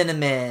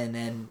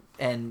cinnamon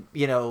and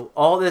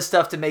all this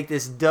stuff to make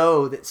this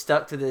dough that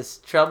stuck to this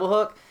treble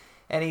hook,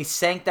 and he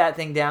sank that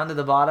thing down to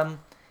the bottom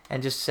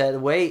and just said,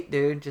 wait,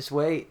 dude, just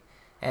wait.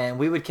 And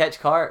we would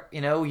catch carp,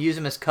 use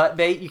them as cut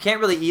bait. You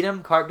can't really eat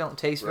them. Carp don't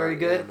taste very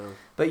good,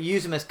 but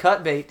use them as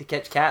cut bait to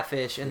catch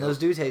catfish, and those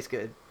do taste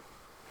good,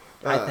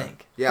 I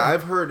think. Yeah,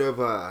 I've heard of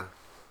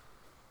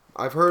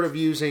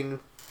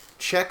using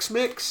Chex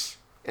Mix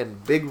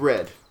and Big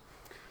Red.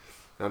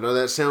 I know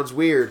that sounds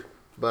weird,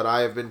 but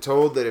I have been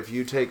told that if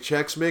you take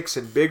Chex Mix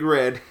and Big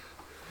Red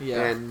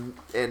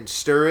and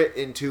stir it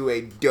into a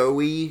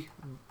doughy,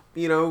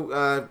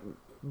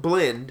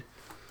 blend,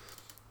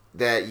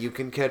 that you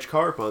can catch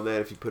carp on that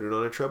if you put it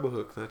on a treble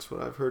hook. That's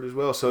what I've heard as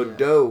well. So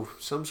dough,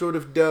 some sort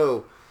of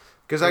dough.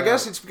 Because I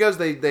guess it's because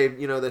they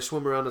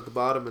swim around at the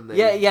bottom and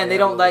they and they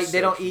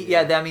don't eat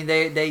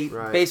they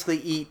basically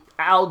eat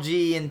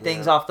algae and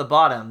things off the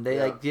bottom.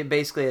 They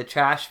basically a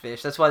trash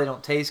fish. That's why they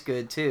don't taste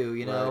good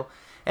too, Right.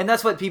 And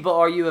that's what people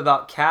argue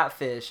about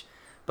catfish.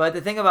 But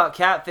the thing about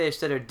catfish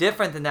that are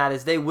different than that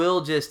is they will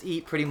just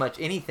eat pretty much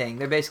anything.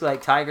 They're basically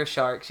like tiger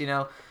sharks,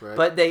 Right.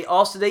 But they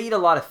eat a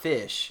lot of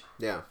fish.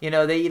 Yeah.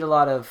 They eat a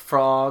lot of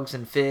frogs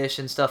and fish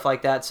and stuff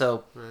like that.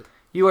 So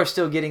you are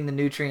still getting the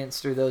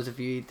nutrients through those if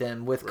you eat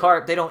them. With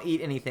carp, they don't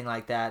eat anything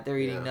like that. They're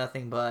eating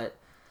nothing but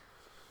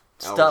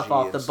stuff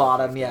off the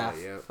bottom, like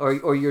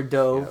or your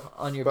dough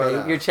on your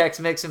bait, your Chex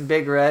Mix and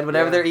Big Red,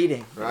 whatever they're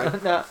eating. Right.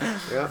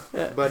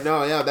 But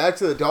no, back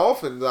to the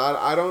dolphins.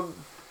 I don't.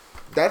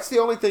 That's the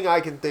only thing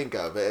I can think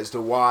of as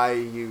to why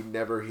you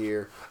never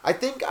hear. I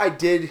think I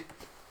did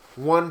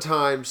one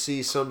time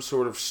see some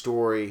sort of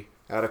story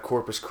out of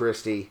Corpus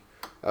Christi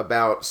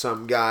about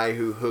some guy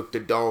who hooked a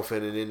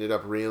dolphin and ended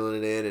up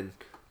reeling it in and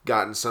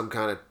got in some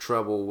kind of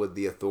trouble with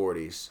the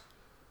authorities.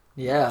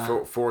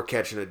 Yeah. For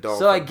catching a dolphin.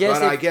 So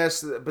I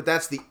guess, but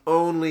that's the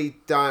only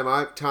time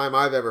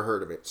I've ever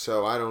heard of it.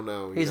 So I don't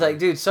know. He's like,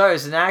 dude, sorry,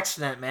 it's an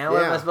accident, man.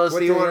 What am I supposed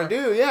to do? What do you want to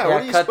do? Yeah.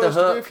 What are you supposed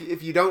to do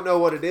if you don't know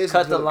what it is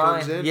cut until the line.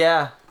 It comes in?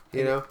 Yeah.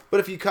 But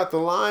if you cut the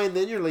line,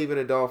 then you're leaving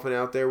a dolphin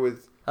out there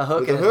with a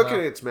hook in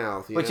its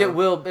mouth. Which it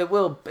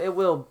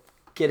will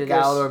get it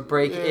out or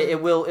break.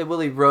 It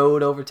will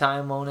erode over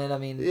time, won't it? I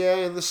mean,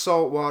 in the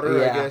salt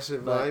water, I guess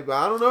it might, but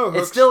I don't know.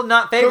 It's still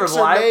not favorable. Hooks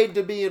are made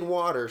to be in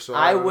water, so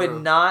I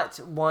would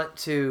not want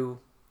to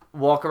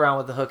walk around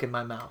with a hook in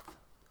my mouth.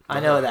 I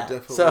know that.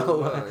 Definitely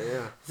So,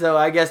 yeah. so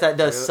I guess that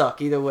does Yeah.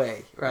 suck either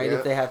way, right? Yeah.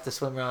 If they have to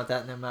swim around with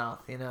that in their mouth,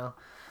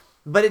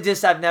 But it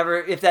just,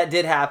 if that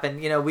did happen,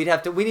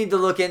 we need to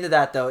look into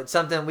that though. It's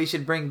something we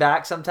should bring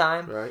back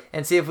sometime Right.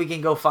 and see if we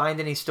can go find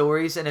any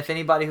stories. And if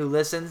anybody who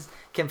listens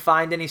can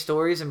find any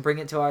stories and bring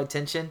it to our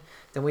attention,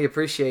 then we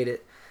appreciate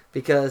it.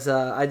 Because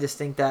I just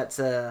think that's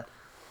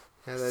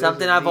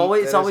something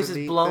it's always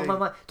just blown my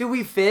mind. Dude,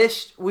 we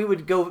fished. We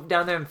would go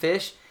down there and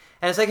fish.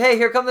 And it's like, hey,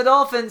 here come the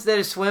dolphins. They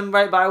just swim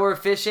right by where we're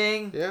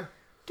fishing. Yeah.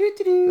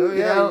 Doo-doo-doo. Oh,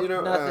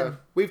 yeah, nothing.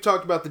 We've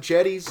talked about the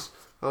jetties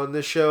on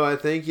this show, I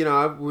think.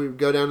 We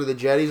go down to the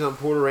jetties on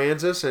Port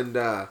Aransas,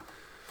 and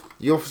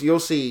you'll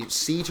see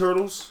sea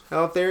turtles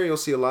out there. You'll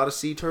see a lot of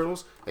sea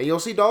turtles, and you'll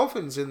see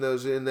dolphins in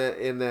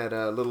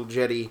that little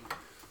jetty,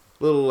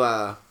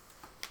 the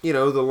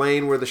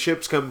lane where the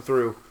ships come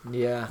through.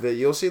 Yeah.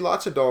 You'll see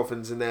lots of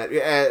dolphins in that.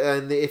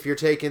 And if you're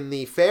taking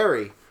the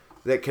ferry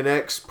that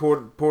connects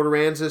Port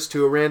Aransas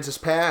to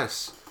Aransas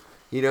Pass,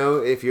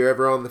 if you're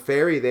ever on the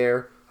ferry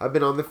there, I've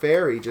been on the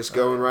ferry just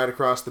going right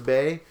across the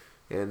bay,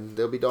 and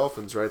there'll be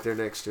dolphins right there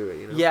next to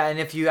it. Yeah, and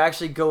if you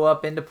actually go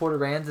up into Port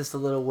Aransas a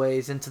little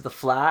ways into the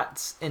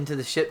flats, into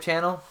the ship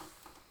channel,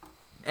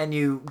 and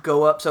you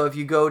go up, so if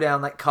you go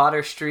down like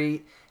Cotter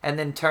Street and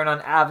then turn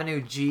on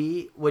Avenue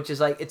G, which is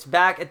like, it's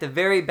back at the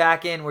very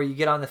back end where you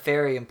get on the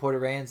ferry in Port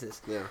Aransas.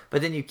 Yeah.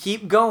 But then you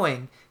keep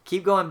going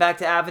back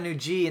to Avenue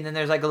G, and then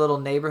there's like a little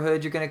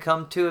neighborhood you're going to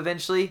come to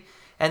eventually,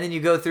 and then you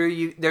go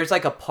through, there's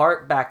like a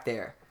park back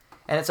there,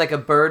 and it's like a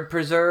bird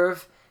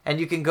preserve, and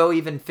you can go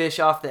even fish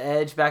off the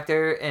edge back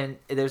there, and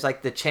there's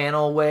like the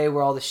channel way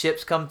where all the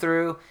ships come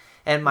through.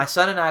 And my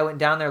son and I went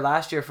down there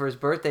last year for his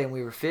birthday, and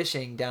we were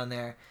fishing down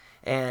there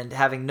and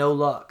having no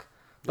luck.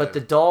 But the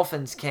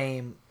dolphins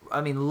came,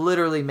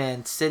 literally,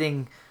 man,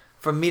 sitting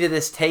from me to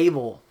this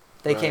table.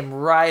 They came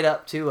right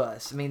up to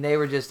us. They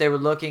were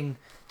looking,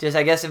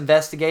 I guess,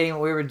 investigating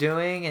what we were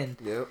doing, and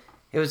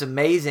it was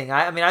amazing.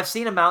 I've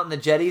seen them out in the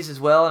jetties as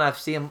well, and I've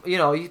seen them,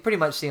 you pretty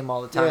much see them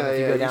all the time if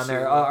you go down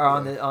there, or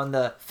on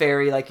the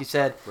ferry, like you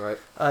said,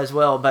 as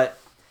well. But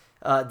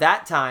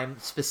that time,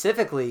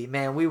 specifically,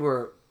 man,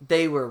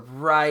 they were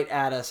right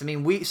at us.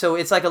 So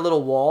it's like a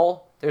little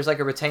wall. There's like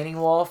a retaining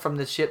wall from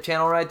the ship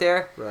channel right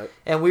there. Right.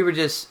 And we were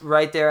just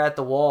right there at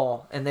the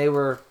wall, and they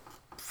were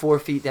 4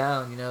 feet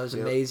down. It was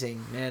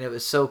amazing, man. It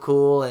was so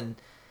cool, and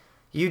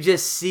you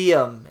just see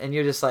them, and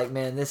you're just like,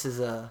 man, this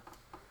is a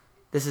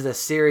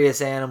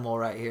serious animal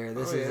right here.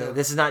 This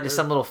is not just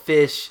some little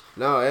fish.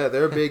 No, yeah,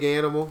 they're a big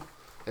animal,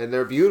 and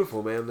they're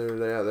beautiful, man.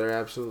 They're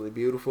absolutely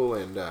beautiful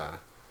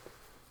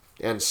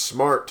and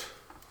smart.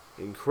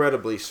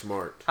 Incredibly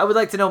smart. I would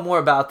like to know more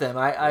about them.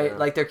 I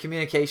like their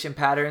communication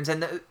patterns,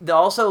 and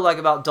also like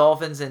about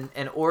dolphins and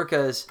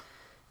orcas.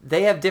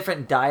 They have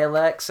different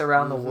dialects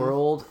around the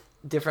world,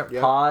 different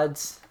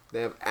pods.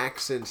 They have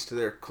accents to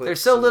their clicks.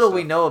 There's so little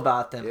we know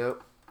about them.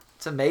 Yep.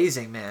 It's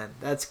amazing, man.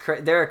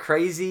 They're a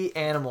crazy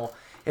animal.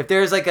 If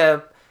there's like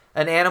an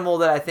animal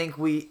that I think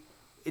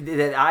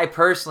that I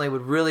personally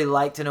would really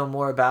like to know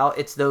more about,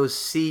 it's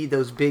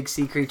those big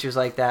sea creatures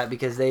like that,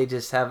 because they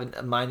just have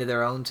a mind of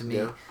their own to me.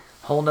 Yeah.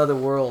 Whole nother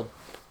world.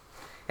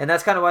 And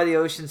that's kind of why the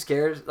ocean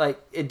scares,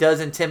 it does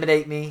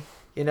intimidate me,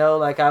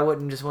 like I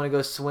wouldn't just want to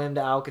go swim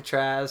to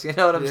Alcatraz, you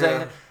know what I'm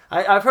saying?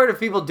 I've heard of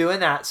people doing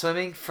that,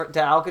 swimming to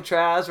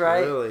Alcatraz,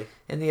 right? Really?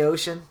 In the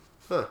ocean.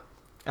 Huh.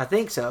 I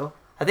think so.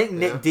 I think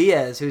Nick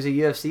Diaz, who's a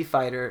UFC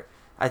fighter,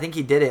 I think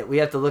he did it. We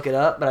have to look it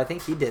up, but I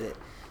think he did it.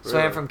 Really?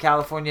 Swam from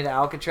California to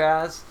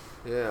Alcatraz.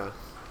 Yeah.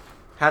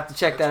 Have to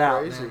check that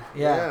out, crazy. man.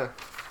 Yeah.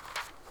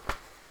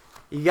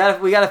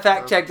 We gotta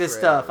fact check this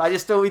stuff. I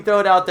just thought we throw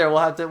it out there.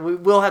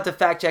 We'll have to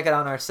fact check it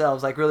on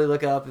ourselves. Like really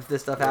look up if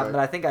this stuff happened.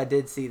 But I think I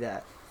did see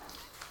that.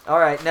 All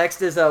right,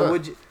 next is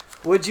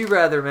would you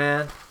rather,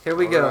 man? Here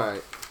we go.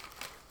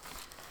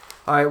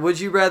 All right,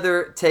 would you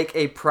rather take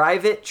a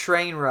private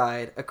train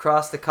ride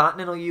across the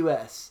continental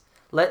U.S.?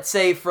 Let's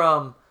say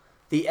from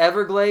the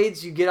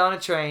Everglades, you get on a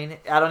train.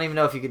 I don't even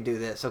know if you can do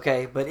this,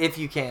 okay? But if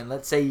you can,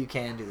 let's say you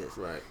can do this.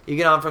 Right. You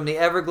get on from the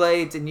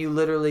Everglades and you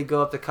literally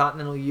go up the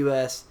continental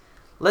U.S.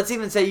 Let's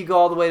even say you go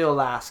all the way to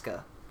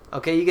Alaska.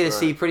 Okay, you get to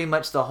see pretty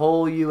much the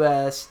whole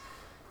U.S.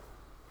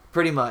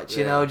 Pretty much,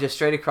 just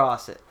straight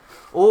across it.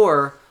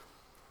 Or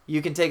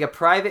you can take a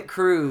private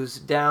cruise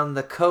down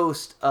the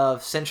coast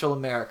of Central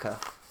America.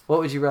 What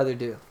would you rather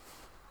do?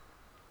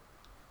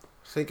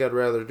 I think I'd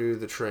rather do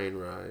the train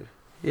ride.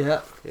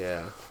 Yeah.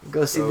 Yeah.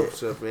 Go see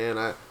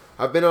man,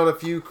 I've been on a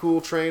few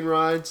cool train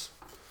rides.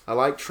 I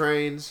like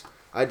trains.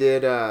 I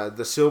did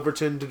the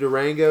Silverton to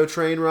Durango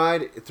train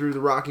ride through the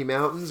Rocky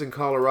Mountains in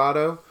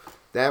Colorado.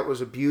 That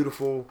was a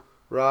beautiful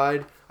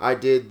ride. I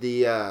did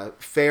the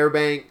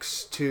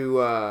Fairbanks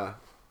to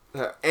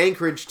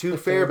Anchorage to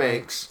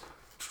Fairbanks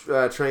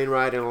train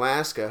ride in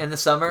Alaska. In the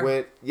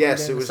summer?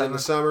 Yes, it was in the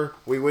summer.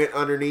 We went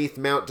underneath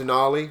Mount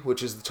Denali,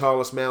 which is the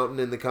tallest mountain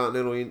in the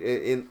continental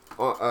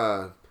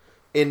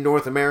in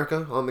North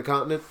America on the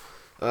continent.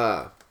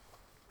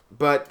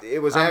 But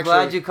it was I'm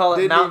glad you call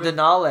it Mount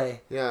Denali.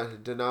 Yeah,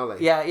 Denali.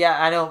 Yeah,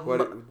 I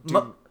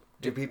know.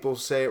 Do people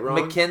say it wrong?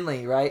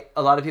 McKinley, right?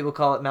 A lot of people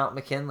call it Mount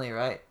McKinley,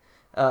 right?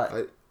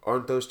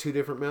 Aren't those two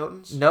different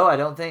mountains? No, I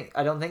don't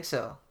think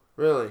so.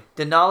 Really?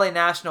 Denali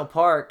National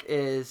Park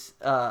is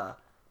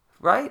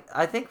right.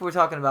 I think we're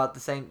talking about the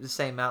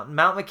same mountain,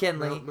 Mount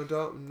McKinley. Mount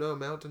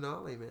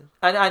Denali, man.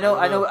 I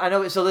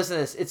know. So listen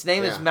to this. Its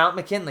name is Mount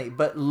McKinley,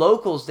 but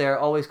locals there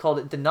always called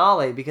it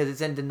Denali because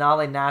it's in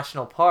Denali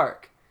National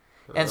Park.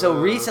 And so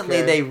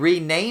recently they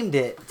renamed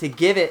it to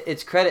give it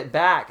its credit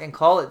back and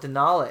call it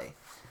Denali.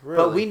 Really?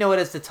 But we know it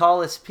as the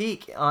tallest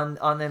peak on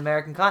the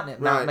American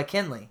continent, Mount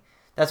McKinley.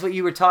 That's what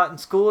you were taught in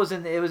school.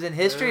 It was in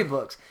history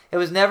books. It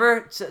was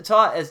never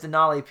taught as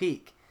Denali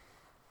Peak.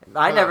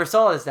 I never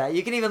saw it as that.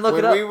 You can even look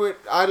it up.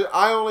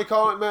 I only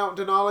call it Mount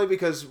Denali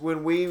because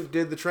when we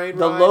did the train ride,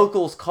 the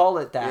locals call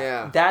it that.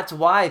 Yeah. That's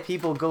why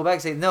people go back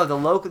and say, no,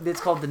 it's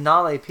called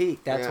Denali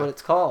Peak. That's what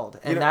it's called.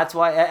 And that's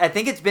why I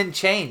think it's been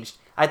changed.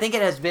 I think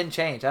it has been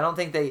changed. I don't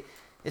think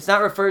it's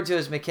not referred to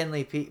as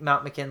McKinley Peak,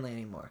 Mount McKinley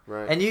anymore.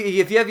 Right. And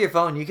if you have your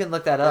phone, you can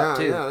look that up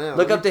too. Yeah.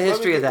 Look up the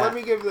history of that. Let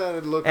me give that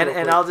a look.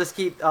 And I'll just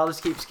keep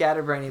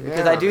scatterbraining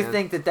because I do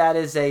think that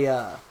is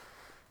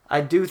I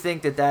do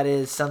think that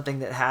is something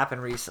that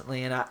happened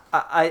recently, and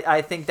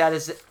I think that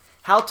is.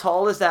 How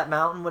tall is that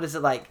mountain? What is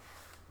it, like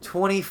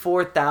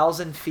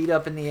 24,000 feet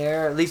up in the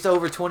air? At least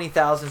over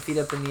 20,000 feet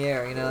up in the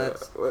air. You know,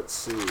 let's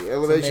see,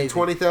 elevation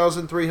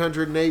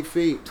 20,308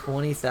 feet.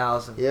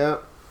 20,000. Yeah.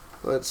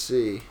 Let's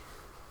see.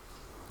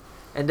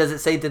 And does it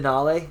say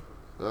Denali?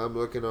 I'm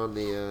looking on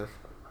the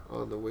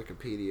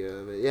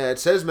Wikipedia of it. Yeah, it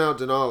says Mount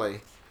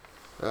Denali.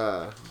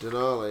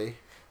 Denali.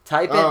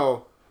 Type in.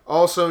 Oh,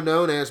 also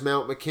known as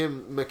Mount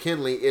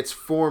McKinley, its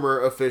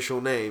former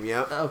official name.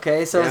 Yeah.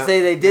 Okay, so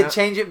they did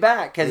change it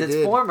back because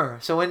it's former.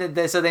 So when did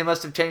they? So they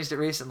must have changed it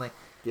recently.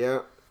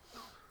 Yeah.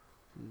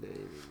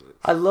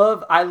 I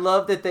love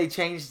that they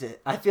changed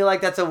it. I feel like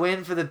that's a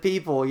win for the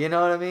people. You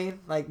know what I mean?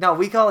 Like, no,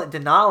 we call it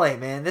Denali,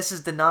 man. This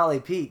is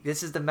Denali Peak.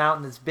 This is the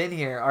mountain that's been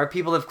here. Our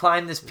people have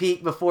climbed this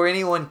peak before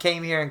anyone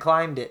came here and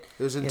climbed it.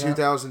 It was in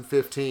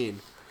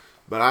 2015.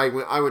 But I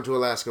went to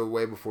Alaska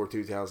way before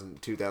 2000.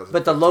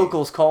 But the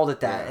locals called it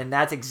that, and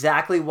that's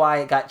exactly why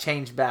it got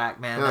changed back,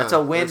 man. That's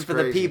a win for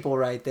the people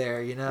right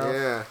there, you know?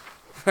 Yeah.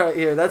 Right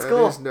here. That's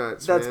cool. Is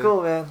nuts, that's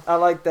cool, man. I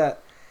like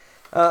that.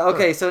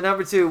 Okay, so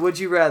number 2, would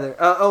you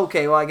rather?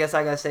 Okay, well, I guess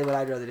I got to say what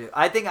I'd rather do.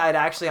 I think I'd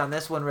actually, on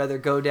this one, rather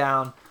go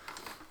down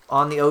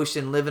on the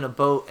ocean, live in a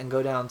boat, and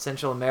go down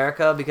Central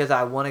America because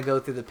I want to go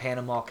through the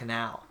Panama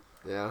Canal.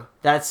 Yeah.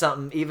 That's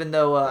something, even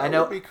though I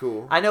know would be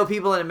cool. I know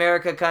people in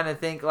America kind of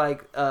think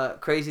like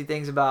crazy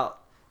things about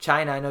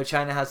China. I know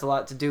China has a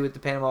lot to do with the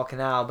Panama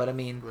Canal, but I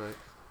mean,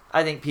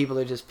 I think people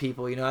are just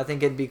people, you know. I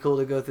think it'd be cool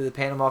to go through the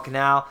Panama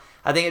Canal.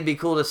 I think it'd be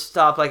cool to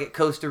stop like at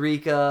Costa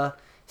Rica,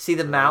 see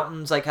the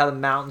mountains, like how the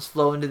mountains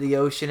flow into the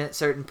ocean at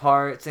certain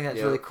parts. I think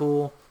that's really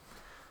cool.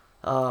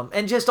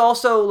 And just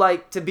also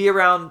like to be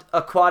around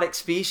aquatic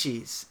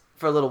species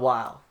for a little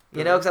while,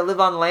 you know, because I live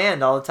on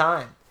land all the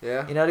time.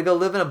 Yeah. You know, to go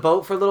live in a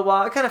boat for a little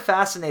while. I'm kind of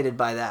fascinated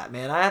by that,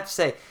 man. I have to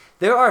say,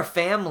 there are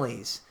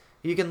families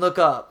you can look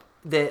up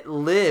that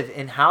live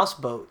in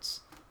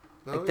houseboats.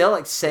 Like they'll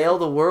like sail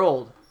the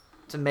world.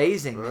 It's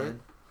amazing,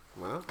 man.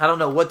 Wow. I don't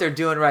know what they're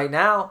doing right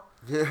now.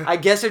 I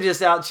guess they're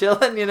just out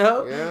chilling, you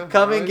know? Yeah,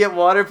 Come and get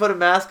water, put a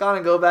mask on,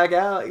 and go back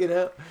out, you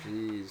know?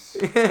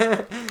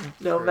 Jeez.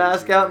 No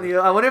mask out in the...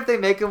 I wonder if they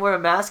make them wear a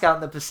mask out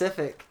in the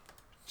Pacific.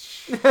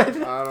 I don't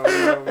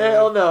know, man.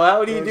 Hell no. How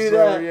would you do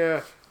that?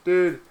 Yeah.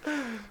 Dude,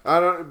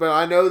 but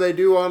I know they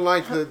do on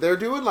like they're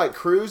doing like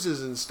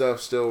cruises and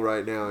stuff still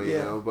right now, you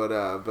know. But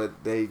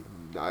they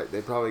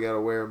probably got to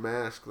wear a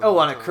mask. Oh,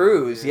 on a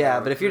cruise,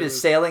 but if you're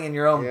just sailing in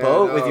your own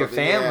boat with your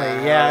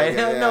family,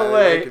 no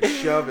way. They could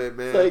shove it,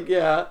 man. It's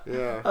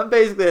like, I'm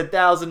basically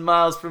 1,000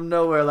 miles from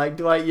nowhere, like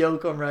Dwight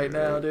Yoakam right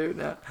now, dude.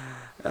 No.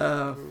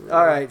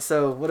 All right,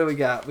 so what do we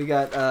got? We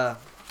got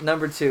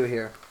number 2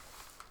 here.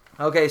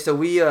 Okay, so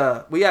we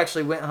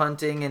actually went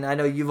hunting, and I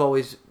know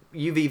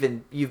you've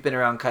been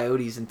around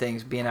coyotes and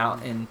things, being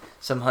out in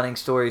some hunting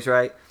stories,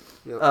 right?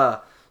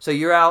 Yep. So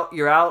you're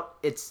out.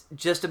 It's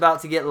just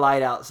about to get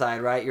light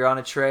outside, right? You're on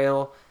a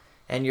trail,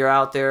 and you're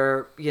out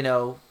there, you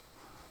know,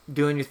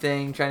 doing your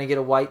thing, trying to get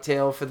a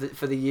whitetail for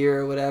the year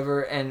or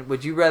whatever. And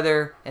would you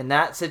rather, in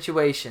that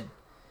situation,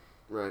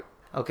 right?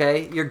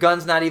 Okay, your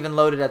gun's not even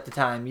loaded at the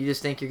time. You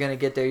just think you're gonna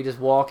get there. You just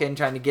walk in,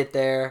 trying to get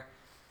there,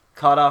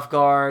 caught off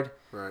guard.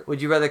 Right.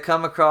 Would you rather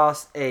come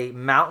across a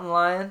mountain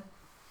lion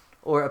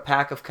or a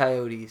pack of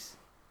coyotes?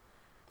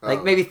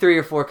 Like maybe 3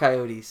 or 4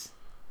 coyotes.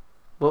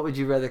 What would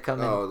you rather come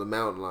in? Oh, the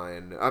mountain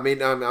lion. I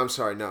mean, I'm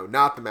sorry, no,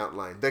 not the mountain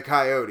lion. The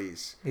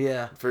coyotes.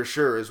 Yeah. For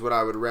sure is what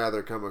I would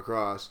rather come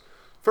across.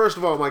 First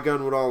of all, my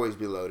gun would always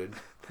be loaded.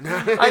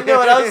 I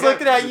know it. I was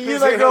looking at you. You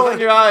like rolling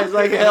your eyes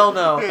like, hell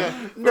no.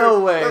 Yeah.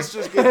 No way. Let's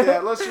just get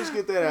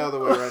that out of the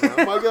way right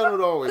now. My gun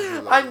would always be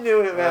loaded. I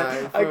knew it,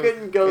 man. I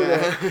couldn't go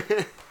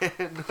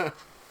there.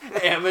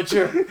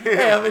 Amateur.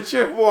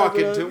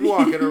 Walking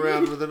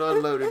around with an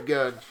unloaded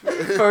gun.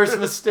 First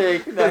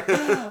mistake.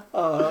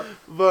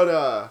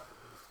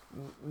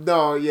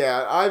 No,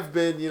 yeah,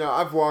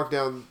 I've walked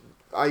down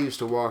I used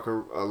to walk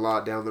a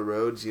lot down the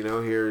roads,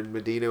 here in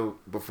Medina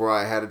before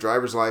I had a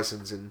driver's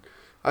license, and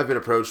I've been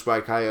approached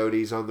by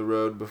coyotes on the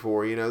road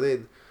before.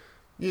 You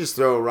just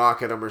throw a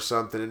rock at them or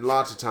something, and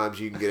lots of times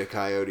you can get a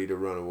coyote to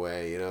run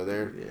away.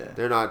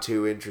 They're not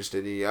too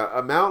interested in you.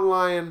 A mountain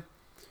lion,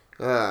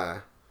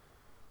 now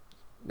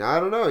I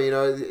don't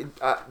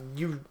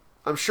know.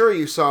 I'm sure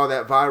you saw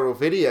that viral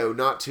video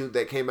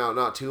that came out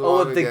not too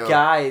long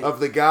ago. Of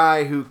the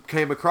guy who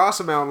came across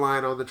a mountain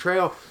lion on the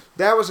trail.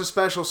 That was a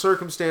special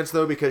circumstance,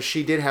 though, because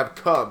she did have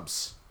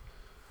cubs,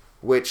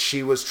 which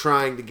she was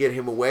trying to get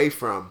him away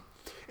from.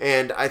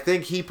 And I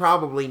think he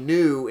probably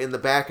knew in the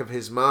back of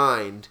his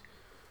mind.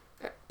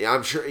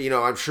 I'm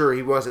sure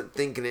he wasn't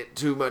thinking it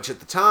too much at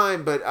the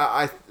time, but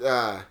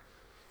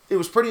it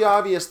was pretty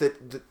obvious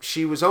that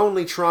she was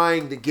only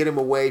trying to get him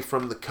away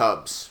from the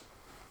cubs.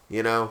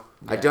 Yeah.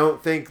 I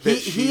don't think that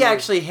he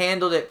actually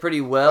handled it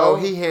pretty well. Oh,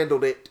 he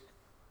handled it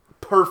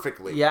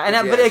perfectly.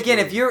 Yeah, but again,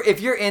 if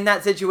you're in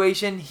that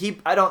situation,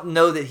 I don't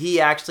know that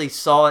he actually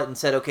saw it and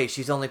said, okay,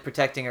 she's only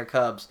protecting her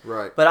cubs.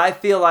 Right. But I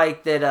feel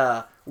like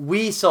that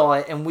we saw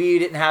it and we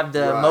didn't have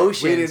the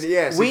emotions.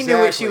 We knew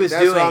what she was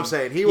doing. That's what I'm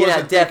saying. He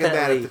wasn't thinking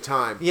that at the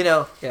time.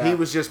 He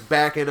was just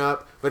backing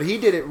up, but he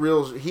did it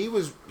real.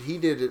 He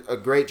did a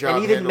great job.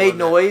 And he even made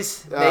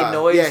noise.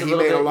 Yeah, he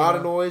made a lot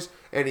of noise,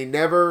 and he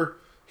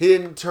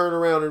didn't turn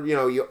around and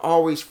you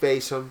always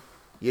face him.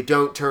 You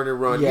don't turn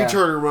and run. Yeah. You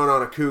turn and run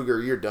on a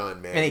cougar, you're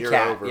done, man. You're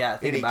over.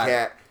 Any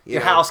cat.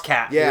 Your house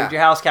cat. Yeah. Dude,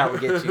 your house cat will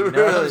get you. You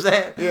know what I'm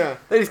saying? Yeah.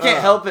 They just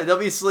can't help it. They'll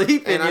be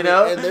sleeping, And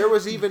there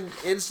was even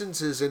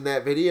instances in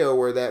that video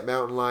where that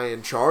mountain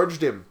lion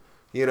charged him.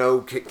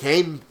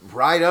 Came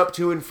right up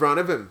to in front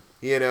of him.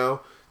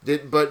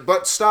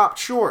 But stopped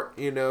short.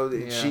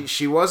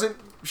 She wasn't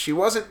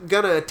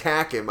gonna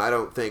attack him. I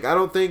don't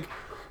think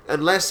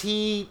unless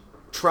he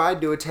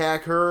tried to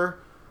attack her.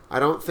 I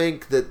don't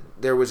think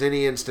that there was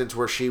any instance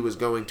where she was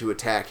going to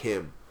attack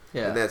him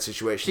in that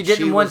situation. She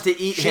didn't want to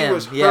eat him. She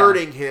was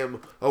hurting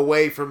him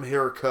away from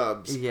her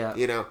cubs. Yeah.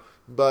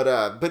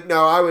 But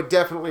no, I would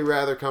definitely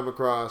rather come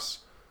across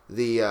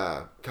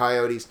the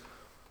coyotes.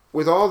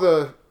 With all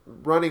the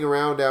running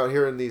around out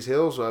here in these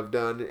hills I've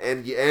done,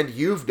 and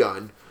you've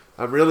done,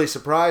 I'm really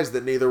surprised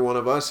that neither one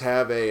of us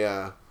have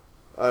a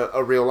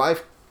real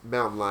life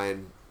mountain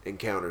lion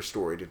encounter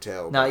story to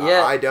tell. Not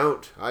yet. I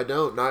don't.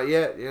 Not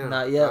yet. Yeah.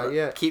 Not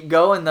yet. Keep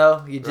going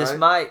though. You just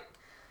might.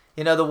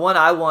 The one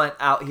I want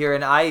out here,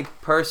 and I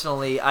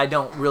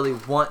don't really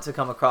want to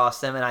come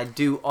across them, and I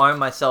do arm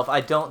myself.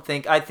 I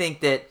think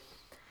that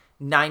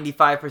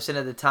 95%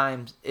 of the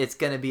time it's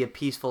going to be a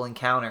peaceful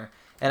encounter,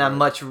 and I'm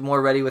much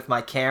more ready with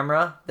my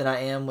camera than I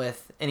am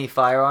with any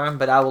firearm,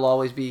 but I will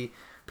always be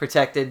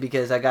protected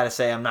because I got to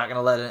say I'm not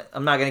going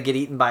to get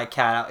eaten by a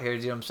cat out here,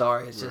 dude. I'm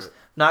sorry. It's just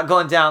not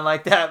going down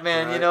like that,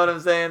 man. Right. You know what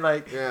I'm saying?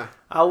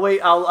 I'll wait.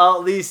 I'll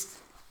at least,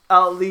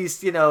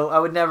 I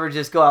would never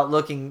just go out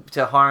looking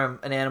to harm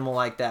an animal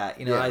like that.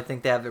 I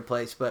think they have their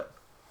place. But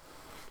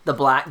the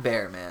black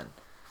bear, man.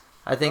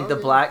 I think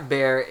black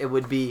bear, it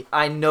would be,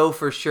 I know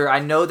for sure. I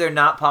know they're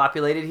not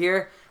populated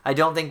here. I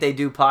don't think they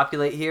do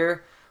populate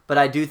here. But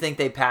I do think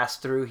they pass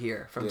through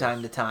here from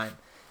time to time.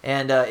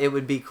 And it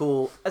would be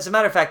cool. As a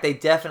matter of fact, they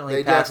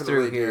definitely pass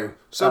through here.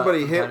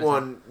 Somebody hit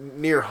one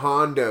near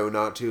Hondo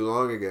not too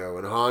long ago,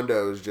 and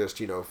Hondo is just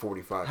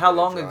 45. How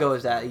long ago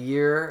is that? A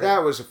year? That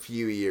was a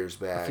few years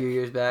back.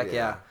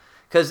 Yeah.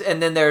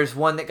 And then there's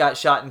one that got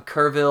shot in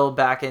Kerrville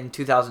back in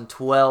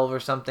 2012 or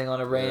something on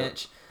a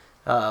ranch.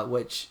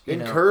 Which in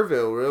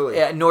Kerrville, really?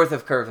 Yeah, north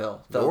of Kerrville.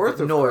 North,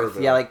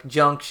 Kerrville. Yeah, like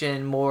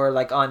Junction, more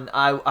like on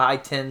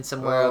I-10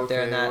 somewhere up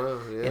there in that.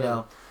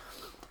 Well,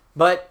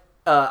 But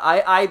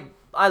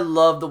I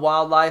love the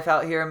wildlife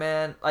out here,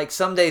 man. Like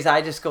some days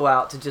I just go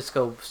out to just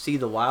go see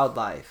the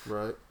wildlife.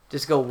 Right.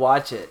 Just go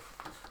watch it.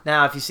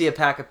 Now, if you see a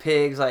pack of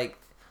pigs, like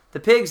the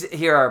pigs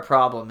here are a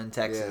problem in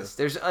Texas.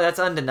 That's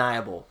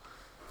undeniable.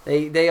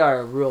 They are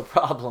a real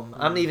problem.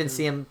 I'm even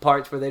seeing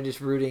parts where they're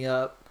just rooting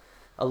up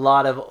a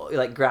lot of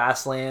like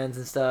grasslands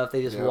and stuff.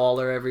 They just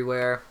waller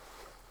everywhere.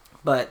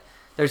 But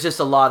there's just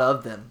a lot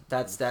of them.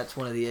 That's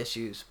one of the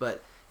issues.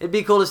 But it'd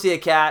be cool to see a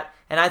cat.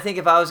 And I think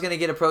if I was going to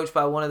get approached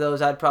by one of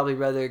those, I'd probably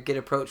rather get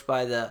approached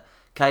by the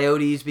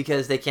coyotes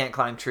because they can't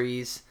climb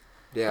trees.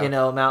 Yeah.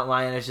 A mountain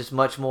lion is just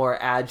much more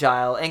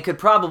agile and could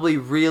probably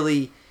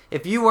really,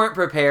 if you weren't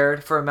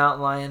prepared for a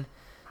mountain lion,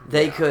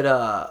 they could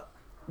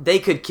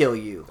kill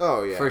you.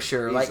 Oh, yeah. For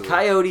sure. Easily. Like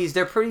coyotes,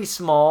 they're pretty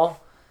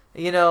small,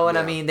 and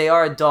I mean, they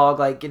are a dog.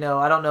 Like,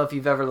 I don't know if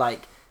you've ever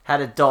like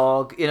had a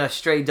dog, a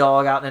stray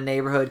dog out in a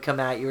neighborhood come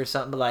at you or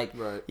something, but like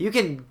you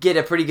can get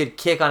a pretty good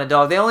kick on a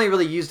dog. They only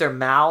really use their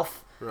mouth.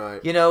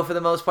 Right. For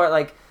the most part,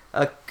 like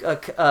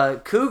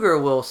a cougar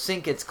will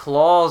sink its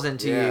claws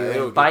into you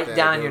and bite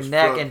down on your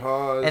neck,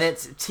 and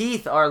its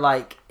teeth are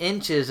like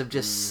inches of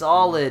just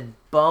solid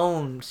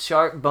bone,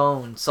 sharp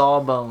bone,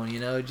 saw bone.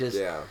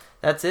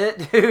 That's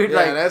it, dude. Yeah,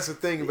 like, that's the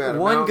thing about it.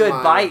 One good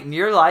bite and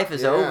your life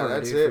is over,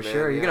 dude, for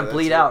sure. You're gonna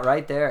bleed out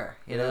right there.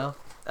 You know.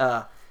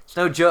 It's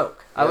no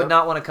joke. I would Yep.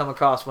 not want to come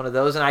across one of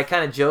those. And I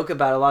kind of joke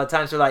about it a lot of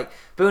times. They're like,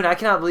 Boone, I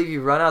cannot believe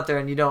you run out there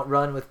and you don't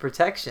run with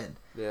protection.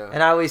 Yeah.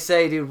 And I always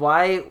say, dude,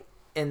 why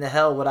in the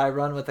hell would I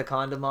run with a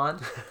condom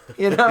on?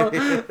 You know?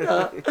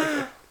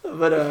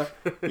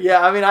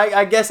 Yeah, I mean,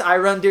 I guess I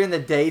run during the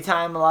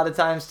daytime a lot of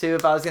times too.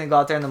 If I was going to go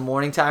out there in the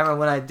morning time, or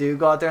when I do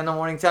go out there in the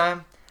morning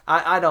time,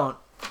 I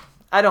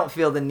don't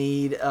feel the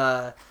need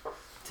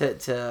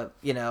to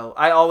you know,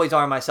 I always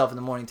arm myself in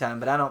the morning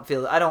time, but I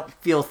don't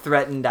feel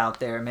threatened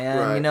out there, man.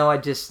 Right. You know, I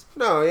just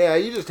No, yeah,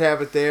 you just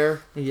have it there.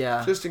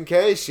 Yeah. Just in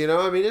case, you know.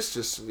 I mean, it's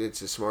a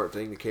smart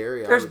thing to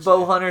carry. There's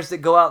bow hunters that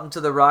go out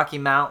into the Rocky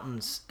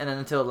Mountains and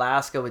into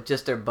Alaska with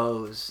just their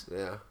bows.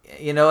 Yeah.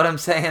 You know what I'm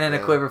saying? And a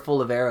Yeah. quiver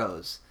full of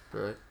arrows.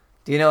 Right.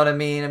 Do you know what I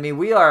mean? I mean,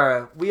 we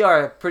are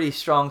a pretty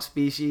strong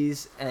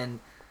species, and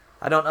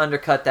I don't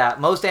undercut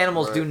that. Most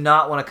animals Right. do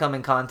not want to come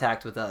in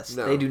contact with us.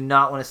 No. They do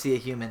not want to see a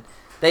human.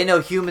 They know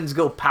humans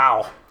go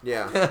pow.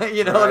 Yeah.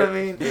 You know what I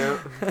mean? Yeah.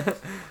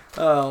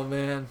 Oh,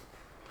 man.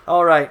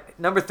 All right.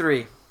 Number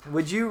 3.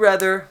 Would you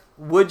rather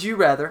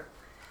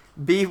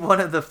be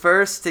one of the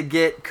first to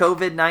get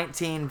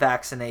COVID-19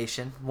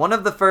 vaccination, one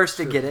of the first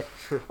to get it,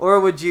 or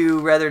would you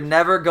rather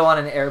never go on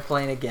an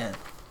airplane again?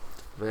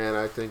 Man,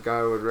 I think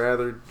I would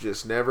rather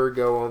just never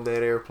go on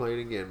that airplane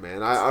again,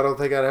 man. I don't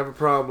think I'd have a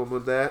problem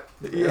with that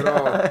at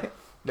all.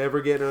 Never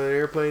getting on an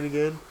airplane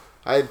again.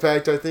 In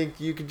fact, I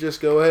think you could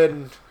just go ahead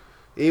and,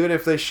 even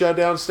if they shut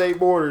down state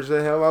borders,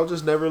 hell, I'll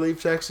just never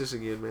leave Texas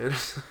again, man.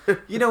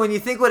 You know, when you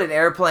think what an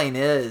airplane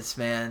is,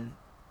 man,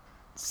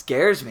 it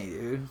scares me,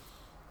 dude.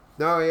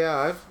 No,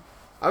 yeah,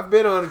 I've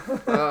been on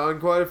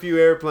quite a few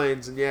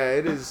airplanes, and yeah,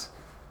 it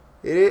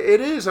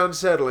is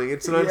unsettling.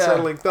 It's an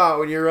unsettling thought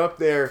when you're up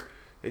there.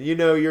 And you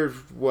know you're,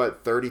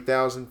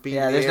 30,000 feet in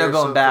the air? Yeah, there's no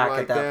going back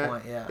like at that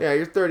point, yeah. Yeah,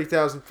 you're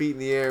 30,000 feet in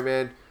the air,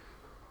 man.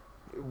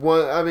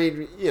 I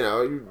mean, you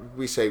know,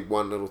 we say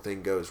one little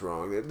thing goes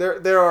wrong.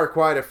 There are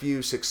quite a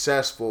few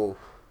successful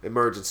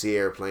emergency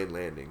airplane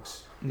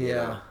landings.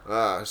 Yeah.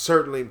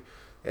 Certainly.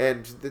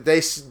 And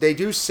they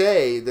do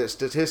say that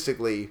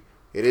statistically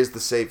it is the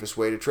safest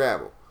way to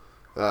travel.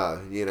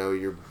 You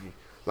know,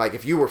 like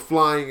if you were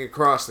flying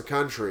across the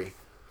country,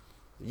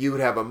 you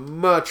would have a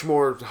much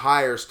more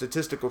higher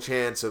statistical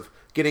chance of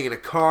getting in a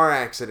car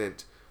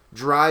accident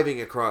driving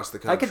across the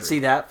country. I could see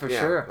that for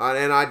sure.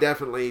 And I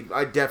definitely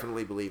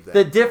believe that.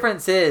 The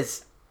difference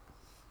is,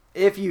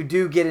 if you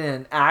do get in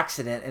an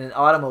accident in an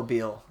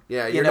automobile,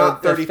 yeah, you're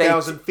not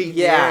 30,000 feet in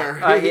the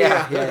air.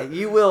 Yeah,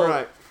 you will.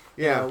 Right.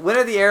 Yeah. You know, when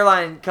are the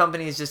airline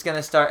companies just going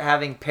to start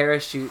having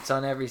parachutes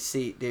on every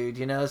seat, dude?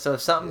 You know, so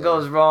if something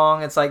goes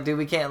wrong, it's like, dude,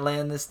 we can't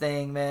land this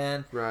thing,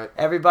 man. Right.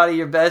 Everybody,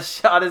 your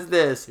best shot is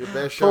this. Your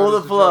best shot Pull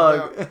is the to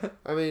jump plug. out.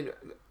 I mean,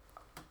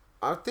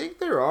 I think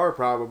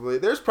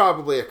there's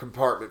probably a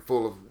compartment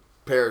full of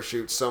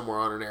parachutes somewhere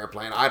on an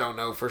airplane. I don't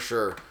know for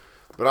sure,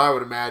 but I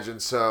would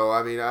imagine so.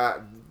 I mean,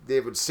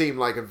 it would seem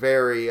like a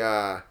very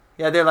Yeah,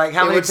 they're like,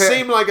 how it many? would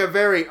seem like a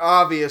very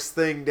obvious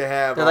thing to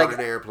have on like, an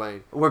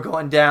airplane. We're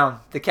going down.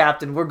 The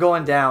captain, we're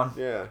going down.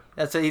 Yeah.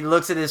 That's what he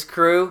looks at his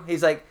crew.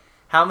 He's like,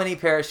 how many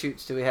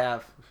parachutes do we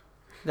have?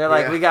 They're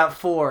like, we got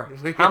 4.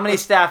 How many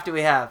staff do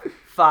we have?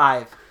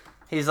 5.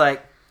 He's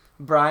like,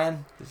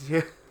 Brian,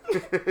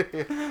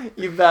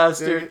 you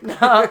bastard.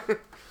 No,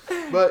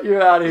 But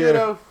you're out of here. You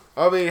know,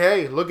 I mean,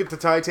 hey, look at the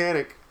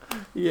Titanic.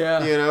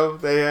 Yeah. You know,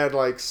 they had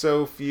like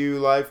so few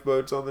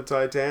lifeboats on the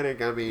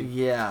Titanic. I mean,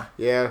 Yeah.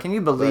 yeah. Can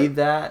you believe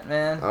that,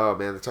 man? Oh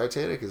man, the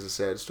Titanic is a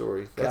sad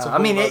story. That's I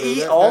mean,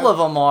 all of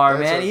them are,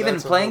 man. Even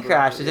that's a plane whole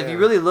crashes. other- If you yeah.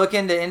 really look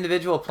into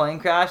individual plane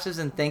crashes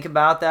and think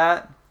about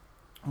that,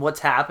 what's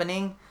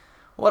happening,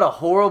 what a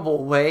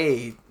horrible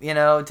way, you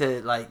know,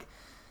 to like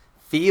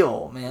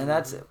feel, man.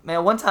 That's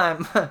man. One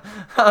time,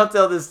 I'll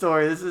tell this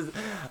story.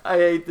 I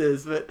hate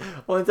this, but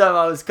one time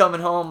I was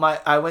coming home.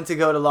 I went to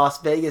go to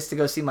Las Vegas to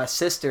go see my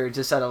sister,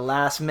 just at a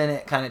last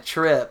minute kind of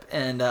trip,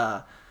 and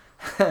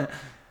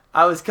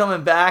I was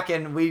coming back,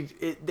 and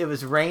it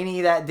was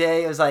rainy that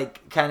day. It was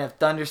like kind of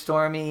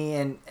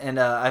thunderstormy, and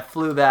I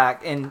flew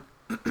back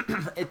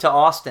to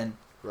Austin.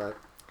 Right.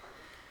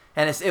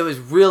 And it was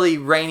really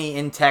rainy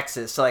in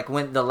Texas, so like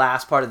went the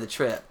last part of the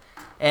trip.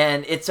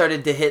 And it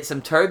started to hit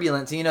some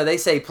turbulence. You know, they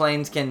say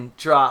planes can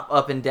drop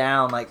up and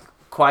down like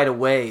quite a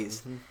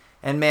ways. Mm-hmm.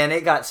 And man,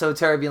 it got so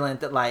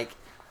turbulent that like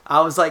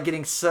I was like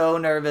getting so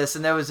nervous.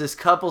 And there was this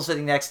couple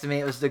sitting next to me.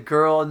 It was the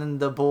girl and then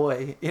the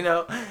boy, you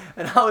know.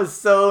 And I was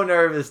so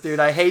nervous, dude.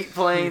 I hate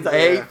planes. I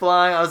hate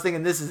flying. I was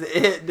thinking, this is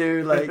it,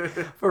 dude. Like,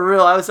 for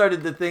real. I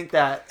started to think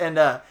that. And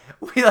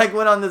we like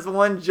went on this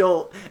one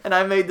jolt. And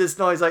I made this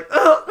noise like,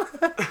 oh.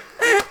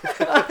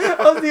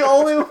 I was the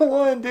only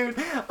one, dude.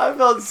 I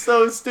felt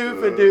so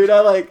stupid, dude.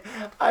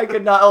 I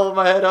could not hold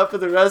my head up for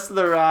the rest of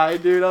the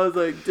ride, dude. I was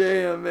like,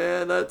 damn,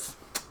 man, that's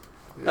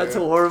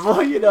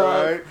horrible, you know.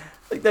 Right.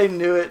 Like they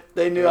knew it.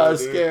 They knew I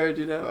was dude. scared,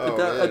 you know,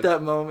 Oh, at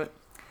that moment.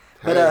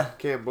 Hey, But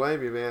can't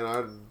blame you,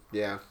 man.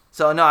 Yeah.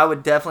 So no, I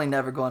would definitely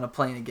never go on a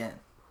plane again.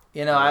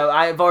 You know,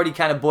 I've already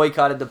kind of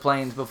boycotted the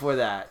planes before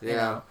that. Yeah. You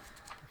know?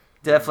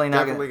 Definitely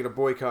not gonna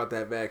boycott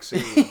that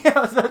vaccine. Yeah, I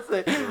was about to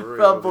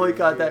I'll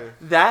boycott that.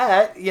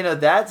 That,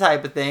 that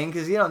type of thing,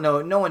 because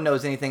no one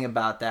knows anything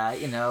about that,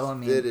 I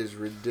mean. It is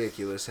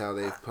ridiculous how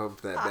they've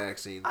pumped that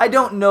vaccine. I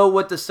don't know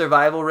what the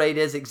survival rate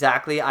is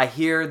exactly. I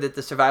hear that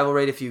the survival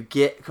rate if you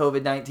get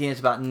COVID-19 is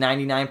about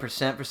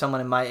 99% for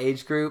someone in my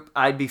age group.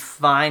 I'd be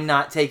fine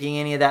not taking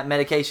any of that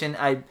medication.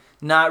 I'm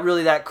not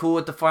really that cool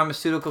with the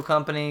pharmaceutical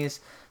companies.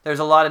 There's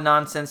a lot of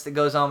nonsense that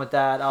goes on with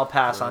that. I'll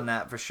pass on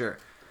that for sure.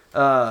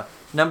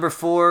 Number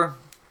 4,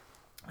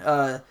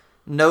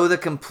 know the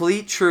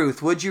complete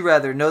truth. Would you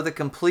rather know the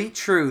complete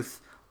truth,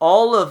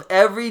 all of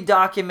every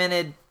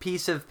documented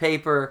piece of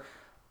paper,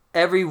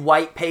 every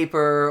white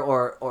paper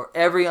or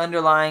every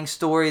underlying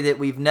story that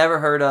we've never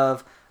heard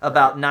of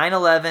about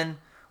 9/11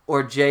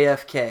 or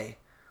JFK?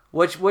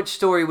 Which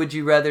story would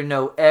you rather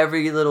know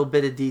every little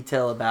bit of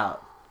detail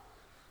about?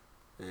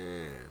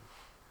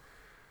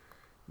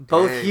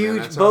 Both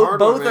huge,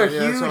 both are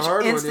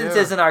huge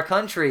instances in our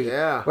country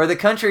where the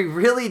country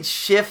really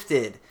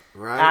shifted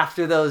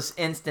after those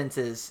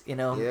instances.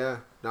 Yeah.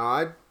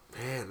 No,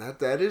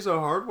 that is a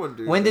hard one,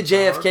 dude. When did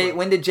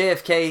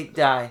JFK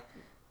die?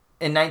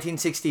 In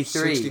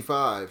 1963.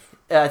 65.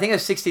 I think it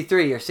was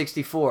 63 or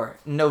 64.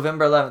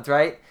 November 11th,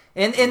 right?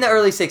 In the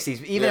early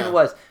 60s, even if it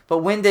was. But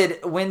when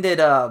did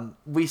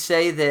we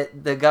say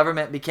that the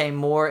government became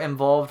more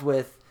involved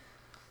with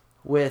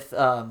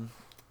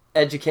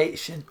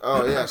education?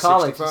 Oh yeah,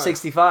 college.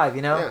 65.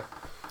 Yeah.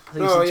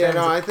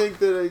 I think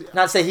that.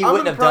 Not say he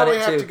wouldn't have done it too.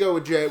 I probably have to go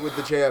with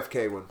the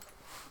JFK one.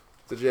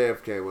 The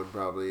JFK one,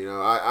 probably.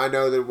 I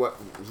know that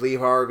Lee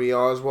Harvey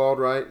Oswald,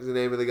 right, is the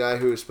name of the guy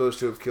who was supposed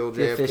to have killed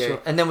JFK,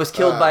 and then was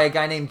killed by a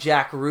guy named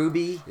Jack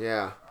Ruby.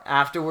 Yeah.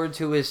 Afterwards,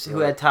 who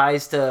had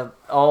ties to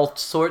all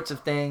sorts of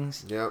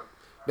things. Yep.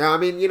 Now, I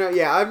mean,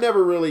 I've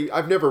never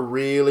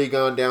really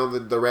gone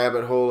down the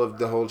rabbit hole of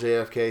the whole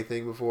JFK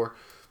thing before,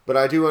 but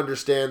I do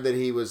understand that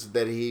he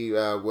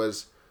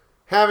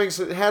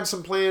had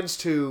some plans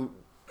to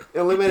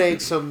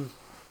eliminate some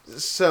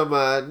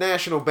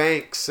national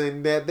banks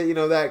and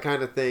that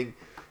kind of thing.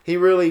 He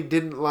really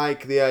didn't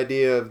like the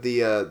idea of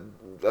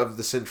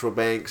the central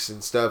banks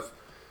and stuff,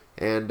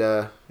 and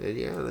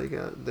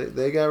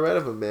they got rid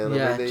of him, man.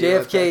 Yeah, I mean,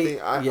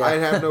 JFK. I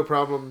have no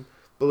problem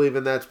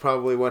believing that's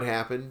probably what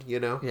happened.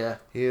 Yeah.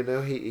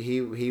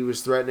 He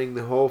was threatening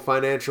the whole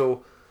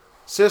financial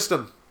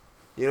system.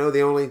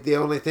 The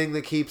only thing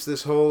that keeps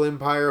this whole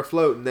empire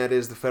afloat, and that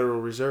is the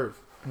Federal Reserve.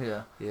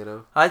 Yeah.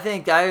 I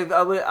think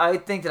I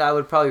think that I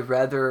would probably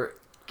rather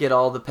get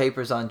all the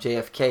papers on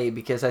JFK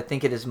because I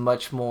think it is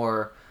much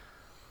more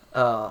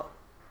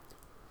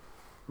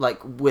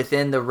like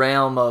within the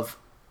realm of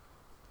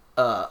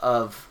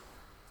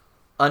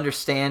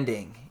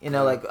understanding.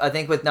 Like I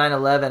think with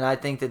 9/11, I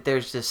think that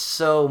there's just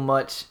so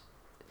much.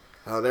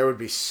 Oh, there would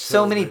be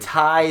so many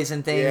ties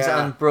and things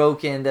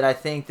unbroken that I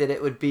think that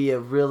it would be a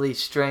really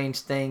strange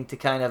thing to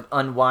kind of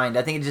unwind.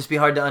 I think it'd just be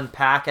hard to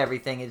unpack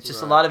everything. It's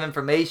just a lot of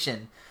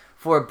information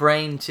for a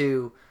brain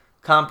to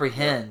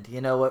comprehend,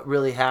 what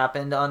really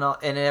happened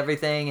and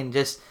everything, and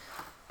just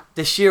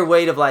the sheer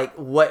weight of like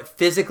what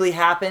physically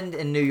happened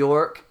in New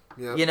York,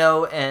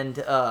 and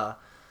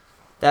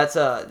that's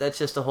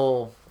just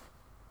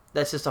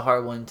a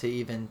hard one to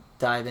even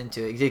dive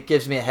into. It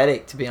gives me a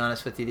headache, to be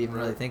honest with you, to even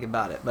really think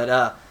about it.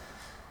 But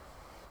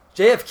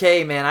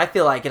JFK, man, I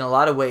feel like in a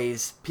lot of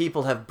ways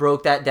people have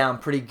broke that down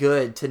pretty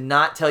good to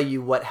not tell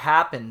you what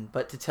happened,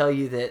 but to tell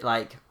you that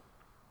like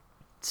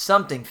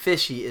something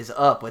fishy is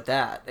up with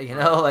that.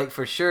 Like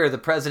for sure the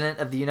president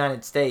of the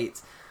United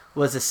States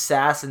was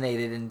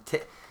assassinated in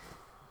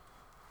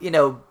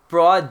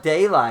broad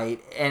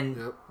daylight,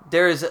 and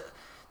the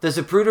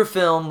Zapruder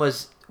film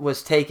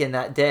was taken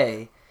that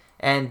day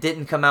and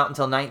didn't come out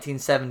until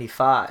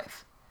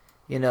 1975.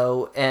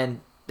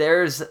 And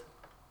there's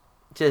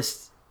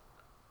just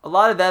a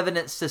lot of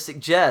evidence to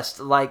suggest,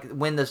 like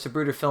when the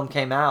Zapruder film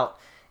came out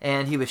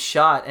and he was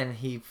shot and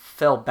he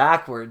fell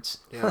backwards,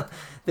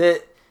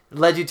 that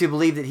led you to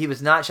believe that he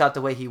was not shot the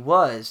way he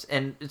was.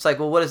 And it's like,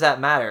 well, what does that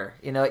matter?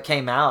 It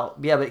came out.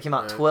 Yeah, but it came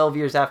out 12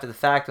 years after the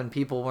fact when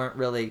people weren't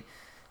really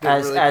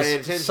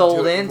as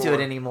sold into it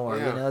anymore.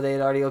 They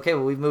had already,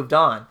 we've moved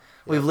on.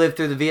 Yeah. We've lived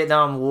through the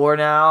Vietnam War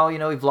now.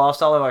 We've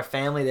lost all of our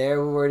family there.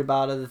 We're worried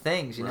about other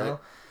things, know.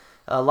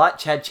 A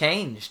lot had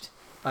changed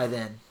by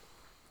then.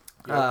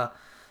 Yeah.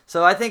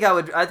 So I think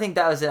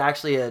that was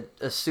actually a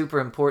super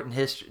important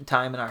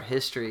time in our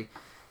history.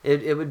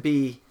 It would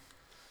be,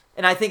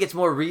 and I think it's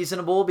more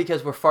reasonable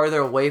because we're farther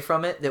away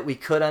from it that we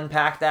could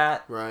unpack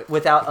that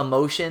without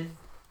emotion,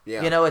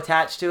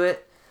 attached to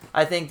it.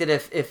 I think that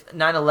if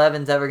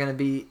 9/11's ever going to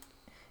be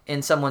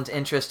in someone's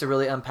interest to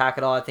really unpack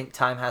it all, I think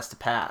time has to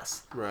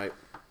pass. Right.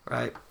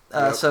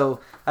 So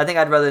I think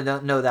I'd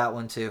rather know that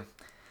one too.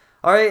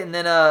 All right, and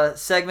then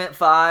segment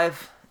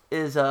 5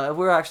 is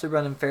we're actually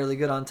running fairly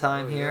good on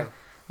time here.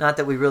 Not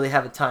that we really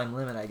have a time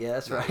limit, I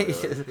guess, right?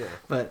 Really,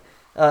 but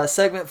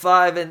segment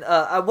 5, and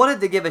I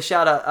wanted to give a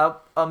shout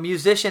out a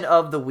musician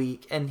of the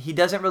week, and he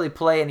doesn't really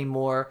play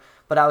anymore.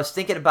 But I was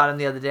thinking about him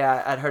the other day.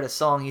 I'd heard a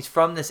song. He's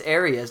from this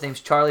area. His name's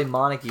Charlie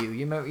Montague.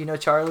 You know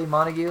Charlie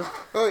Montague?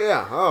 Oh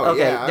yeah. Oh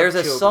okay, yeah. There's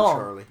a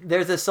song.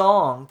 There's a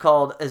song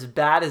called "As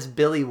Bad as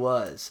Billy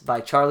Was" by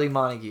Charlie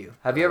Montague.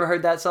 Have you ever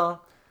heard that song?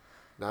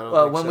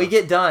 Well, when we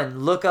get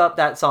done, look up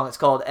that song. It's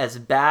called "As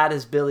Bad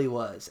as Billy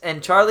Was."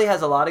 And Charlie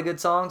has a lot of good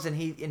songs, and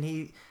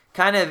he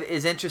kind of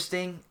is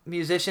interesting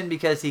musician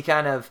because he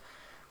kind of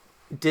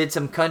did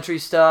some country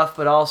stuff,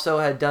 but also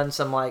had done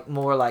some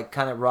more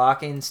kind of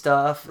rocking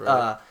stuff.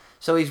 Right.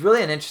 So he's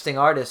really an interesting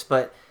artist,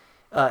 but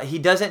he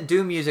doesn't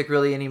do music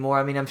really anymore.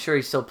 I mean, I'm sure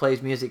he still plays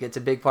music. It's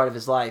a big part of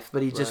his life,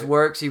 but he just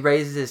works. He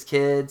raises his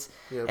kids,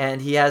 and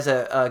he has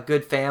a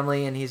good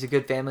family, and he's a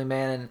good family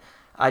man. And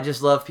I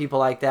just love people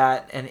like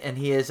that, and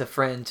he is a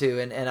friend too,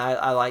 and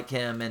I like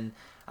him. And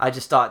I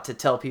just thought to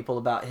tell people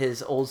about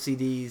his old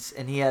CDs,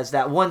 and he has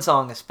that one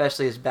song,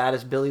 especially "As Bad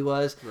as Billy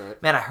Was."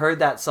 Right. Man, I heard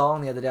that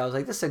song the other day. I was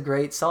like, this is a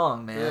great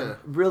song, man. Yeah.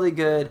 Really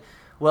good,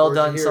 well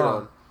done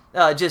song.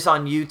 Just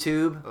on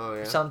YouTube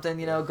or something,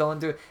 going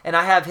through. And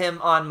I have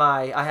him on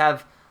I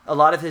have a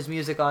lot of his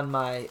music on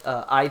my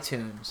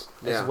iTunes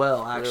as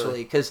well,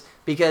 actually.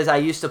 Because I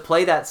used to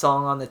play that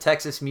song on the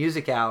Texas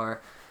Music Hour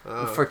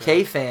for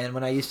K-Fan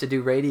when I used to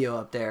do radio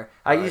up there.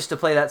 I used to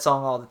play that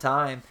song all the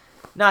time.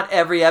 Not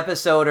every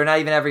episode or not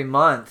even every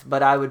month,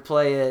 but I would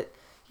play it,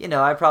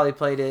 I probably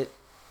played it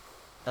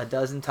a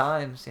dozen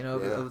times,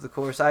 over the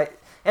course. I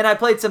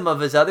played some of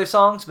his other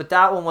songs, but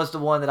that one was the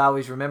one that I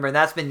always remember, and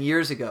that's been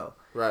years ago.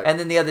 Right. And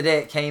then the other day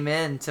it came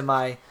in to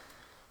my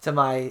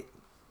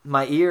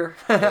ear.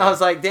 I was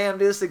like, damn,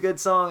 dude, this is a good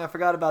song. I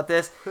forgot about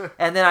this.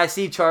 And then I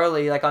see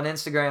Charlie on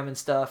Instagram and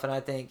stuff, and I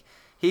think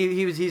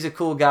he's a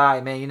cool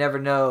guy, man. You never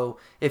know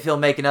if he'll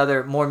make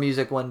more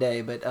music one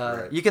day.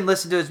 But you can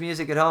listen to his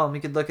music at home. You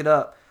can look it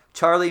up.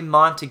 Charlie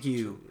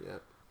Montague.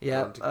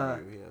 Yeah.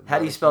 How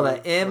do you spell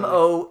that?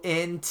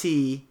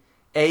 Montague.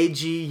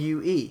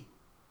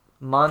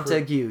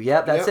 Montague.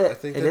 Yep, that's it. I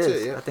think it that's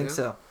is. It. Yeah, I think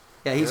so.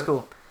 Yeah, he's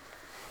cool.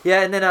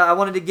 Yeah, and then I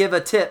wanted to give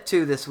a tip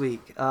too this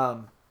week.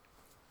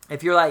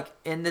 If you're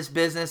in this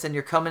business and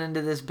you're coming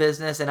into this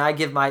business, and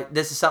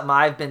this is something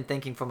I've been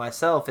thinking for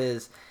myself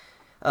is,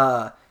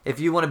 if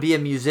you want to be a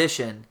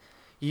musician,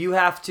 you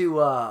have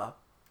to,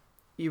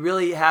 you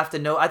really have to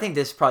know. I think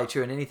this is probably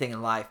true in anything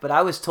in life, but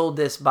I was told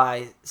this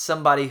by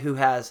somebody who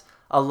has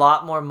a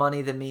lot more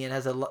money than me and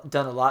has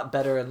done a lot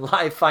better in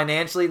life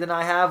financially than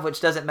I have, which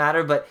doesn't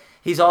matter. But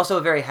he's also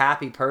a very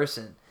happy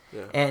person.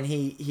 Yeah. And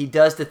he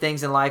does the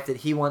things in life that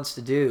he wants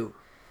to do.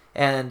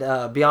 And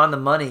beyond the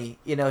money,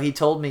 he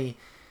told me,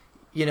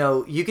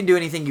 you can do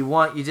anything you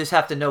want. You just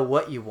have to know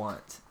what you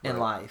want in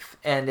life.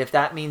 And if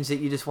that means that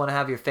you just want to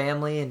have your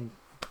family and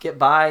get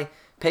by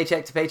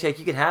paycheck to paycheck,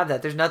 you can have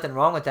that. There's nothing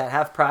wrong with that.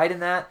 Have pride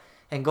in that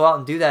and go out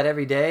and do that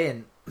every day.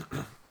 And,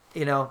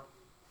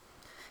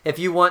 if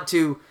you want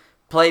to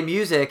play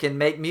music and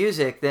make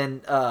music,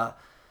 then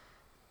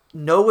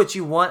know what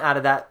you want out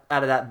of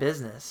that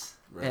business.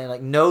 Right.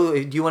 And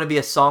do you want to be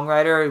a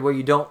songwriter where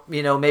you don't,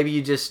 maybe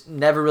you just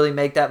never really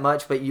make that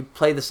much, but you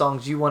play the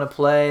songs you want to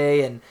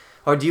play,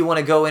 or do you want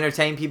to go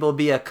entertain people,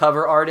 be a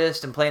cover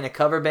artist and play in a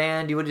cover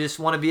band? Do you just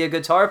want to be a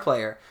guitar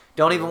player?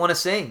 Don't even want to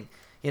sing.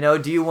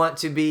 Do you want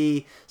to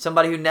be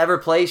somebody who never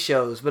plays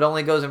shows but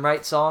only goes and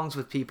writes songs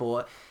with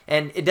people?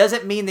 And it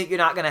doesn't mean that you're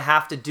not going to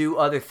have to do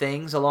other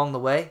things along the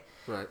way.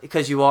 Right.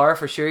 Because you are,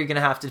 for sure. You're going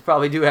to have to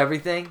probably do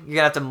everything. You're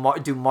going to have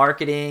to do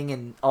marketing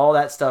and all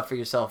that stuff for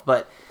yourself.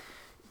 But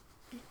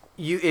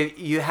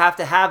you have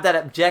to have that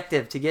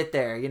objective to get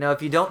there.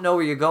 If you don't know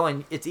where you're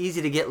going, it's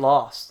easy to get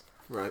lost.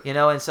 Right.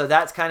 And so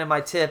that's kind of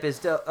my tip is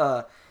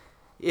to,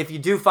 if you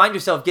do find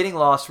yourself getting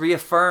lost,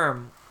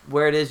 reaffirm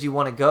where it is you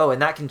want to go,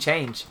 and that can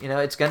change.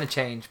 It's going to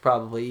change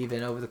probably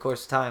even over the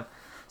course of time.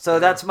 So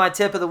that's my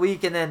tip of the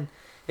week, and then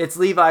it's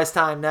Levi's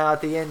time now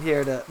at the end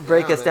here to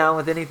break us down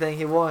with anything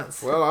he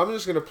wants. Well, I'm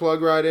just going to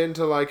plug right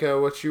into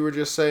what you were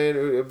just saying,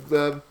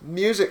 the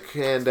music,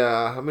 and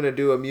I'm going to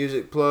do a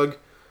music plug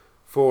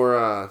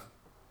for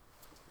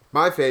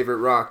my favorite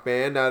rock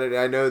band.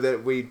 I know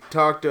that we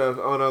talked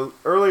on an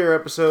earlier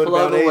episode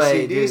about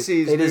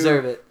AC/DC's they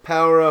deserve it.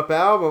 Power Up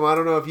album. I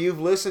don't know if you've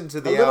listened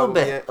to the album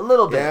yet. A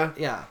little bit.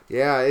 Yeah.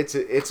 Yeah, it's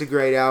a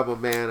great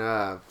album,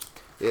 man.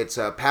 It's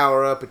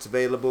Power Up. It's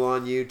available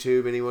on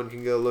YouTube. Anyone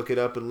can go look it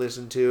up and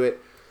listen to it.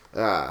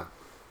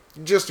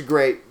 Just a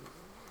great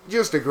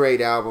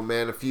album,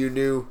 man. A few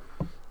new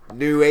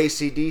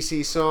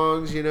AC/DC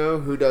songs.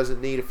 Who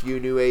doesn't need a few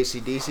new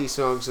AC/DC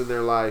songs in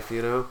their life?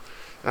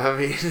 I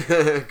mean,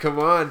 come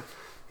on.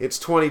 It's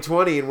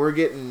 2020 and we're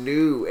getting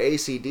new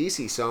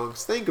AC/DC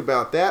songs. Think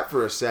about that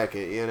for a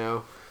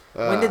second,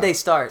 when did they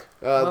start?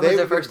 When was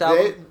their first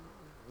album?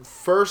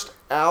 First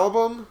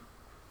album,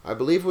 I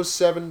believe, was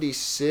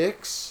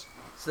 76.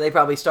 So they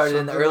probably started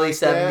in the early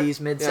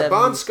 70s, mid-70s. Yeah,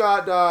 Bon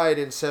Scott died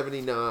in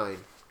 79.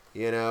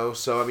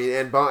 So I mean,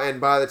 and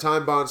by the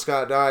time Bon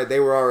Scott died, they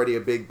were already a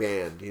big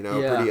band.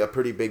 A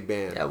pretty big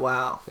band. Yeah,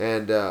 wow.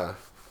 And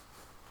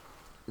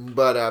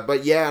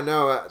But yeah,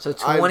 no. So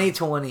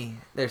 2020,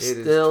 they're it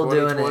still is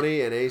doing 2020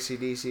 it. and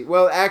AC/DC.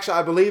 Well, actually,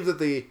 I believe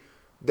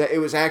that it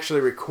was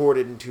actually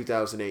recorded in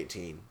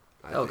 2018.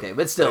 Okay,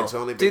 but still, it's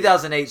only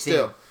 2018.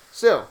 Still,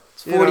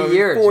 it's 40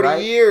 years, 40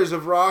 right? years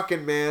of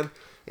rocking, man.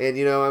 And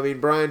I mean,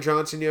 Brian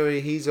Johnson,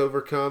 he's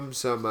overcome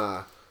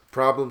some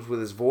problems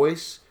with his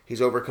voice.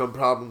 He's overcome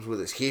problems with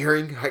his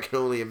hearing. I can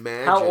only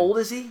imagine. How old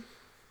is he?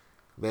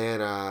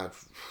 Man, I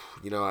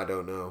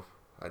don't know.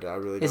 I really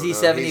don't know. Is he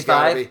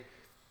 75?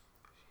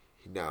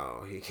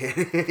 No, he can't.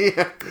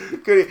 Yeah.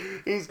 Could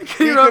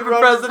he run for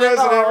president?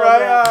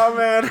 Right? Oh,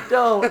 man.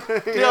 Don't.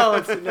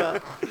 No.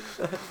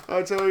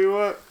 I tell you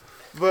what.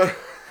 But,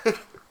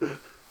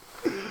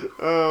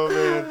 oh,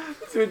 man.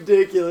 It's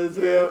ridiculous,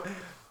 man.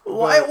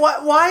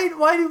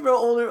 Why do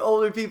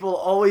older people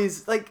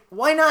always, like,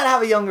 why not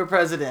have a younger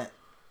president?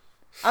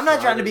 I'm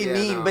not trying to be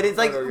mean, but it's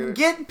like,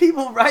 get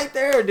people right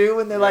there, dude,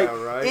 when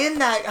they're in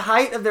that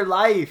height of their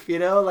life,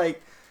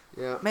 like,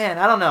 man,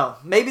 I don't know.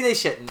 Maybe they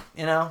shouldn't,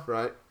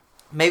 Right.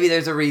 Maybe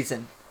there's a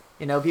reason.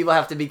 People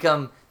have to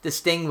become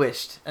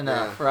distinguished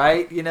enough,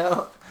 right?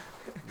 Yeah.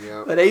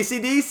 But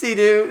AC/DC,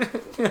 dude.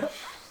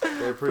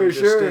 They're pretty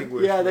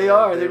distinguished. Yeah, they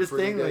are. They're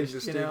distinguished.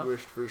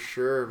 Distinguished for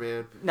sure,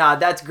 man. Nah,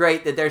 that's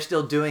great that they're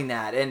still doing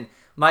that. And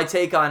my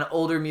take on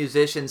older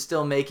musicians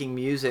still making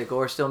music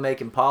or still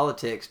making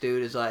politics,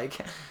 dude, is like,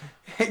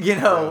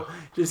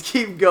 just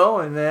keep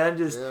going, man.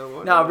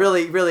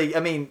 Really. I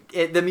mean,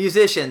 the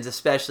musicians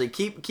especially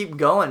keep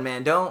going,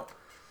 man. Don't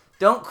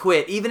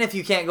quit, even if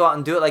you can't go out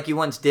and do it like you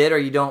once did, or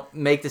you don't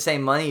make the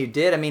same money you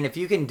did. I mean, if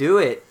you can do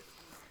it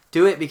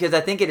because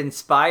I think it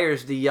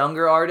inspires the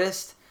younger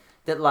artist.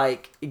 That,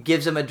 like, it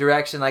gives them a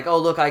direction, like, oh,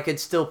 look, I could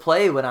still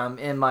play when I'm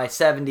in my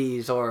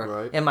 70s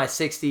or in my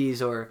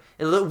 60s. Or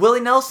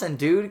Willie Nelson,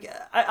 dude.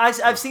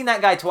 I've seen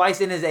that guy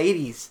twice in his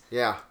 80s.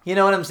 Yeah. You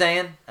know what I'm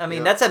saying? I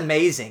mean, that's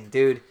amazing,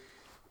 dude.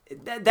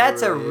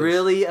 That's a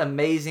really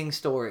amazing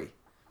story.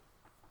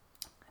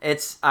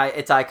 It's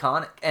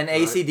iconic. And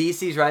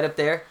AC/DC's right up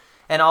there.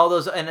 And all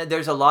those, and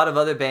there's a lot of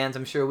other bands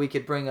I'm sure we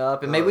could bring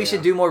up. And maybe we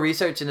should do more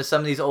research into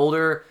some of these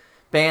older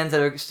bands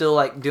that are still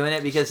like doing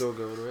it, because still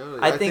going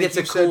around. I think it's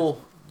a cool.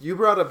 You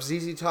brought up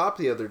ZZ Top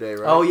the other day,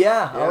 right? Oh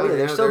yeah,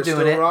 they're still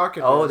doing it.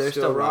 Rocking, they're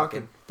still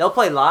rocking. They'll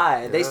play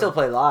live. Yeah. They still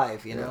play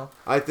live, you know.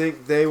 I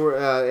think they were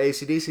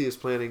AC/DC is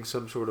planning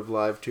some sort of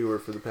live tour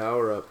for the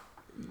Power Up.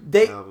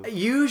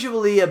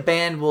 Usually a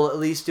band will at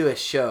least do a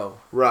show.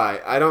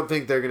 Right. I don't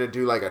think they're gonna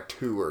do like a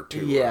tour.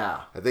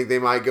 Yeah. I think they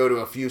might go to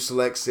a few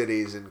select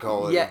cities and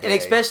call it. Yeah, and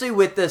especially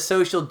with the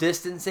social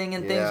distancing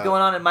and things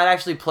going on, it might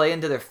actually play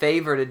into their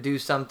favor to do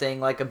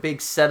something like a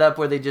big setup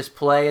where they just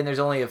play and there's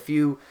only a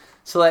few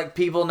select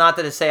people. Not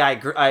that I say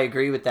I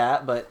agree with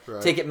that, but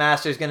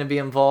Ticketmaster is going to be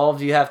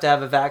involved. You have to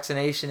have a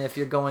vaccination if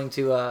you're going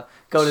to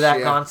go to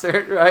that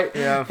concert, right?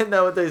 Yeah. Isn't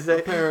that what they say?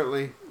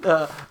 Apparently.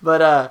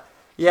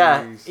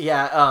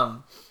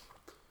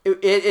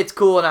 It's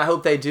cool, and I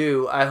hope they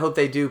do. I hope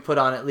they do put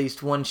on at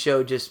least one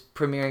show just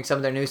premiering some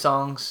of their new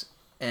songs.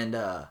 And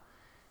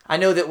I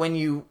know that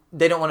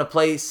they don't want to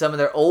play some of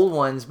their old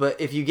ones,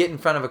 but if you get in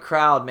front of a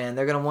crowd, man,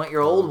 they're going to want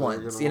your old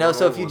ones.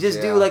 So if you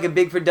just do like a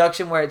big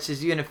production where it's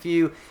just you and a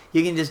few,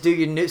 you can just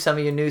do some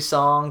of your new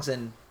songs.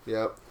 And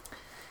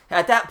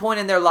at that point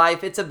in their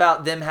life, it's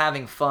about them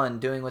having fun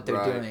doing what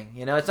they're doing.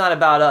 It's not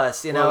about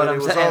us. You know what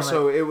I'm saying?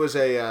 It was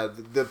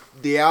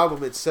the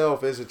album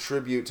itself is a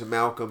tribute to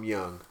Malcolm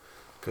Young,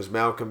 because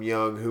Malcolm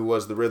Young, who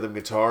was the rhythm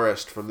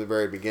guitarist from the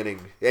very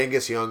beginning,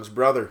 Angus Young's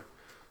brother,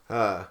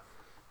 Angus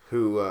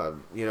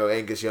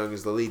Young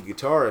is the lead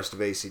guitarist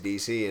of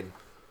AC/DC, and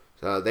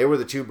they were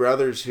the two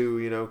brothers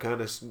who kind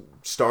of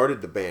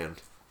started the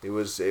band. It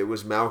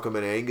was Malcolm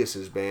and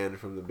Angus's band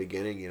from the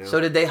beginning, So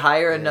did they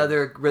hire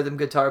another rhythm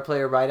guitar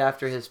player right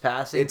after his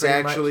passing? It's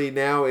actually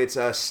now it's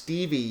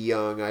Stevie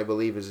Young, I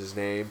believe is his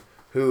name,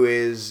 who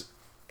is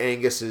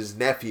Angus's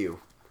nephew.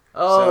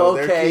 Oh,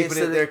 so okay.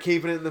 They're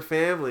keeping it in the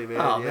family, man.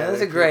 Oh, man,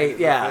 that's great.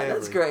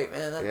 That's great,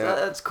 man.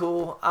 That's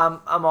cool.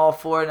 I'm all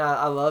for it, and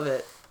I love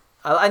it.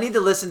 I need to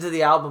listen to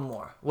the album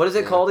more. What is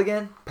it called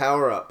again?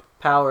 Power Up.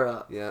 Power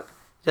Up. Yeah.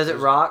 Does it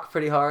rock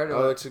pretty hard?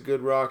 Oh, it's a good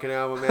rocking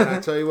album, man. I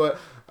tell you what.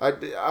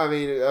 I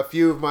mean, a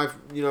few of my,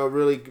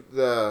 really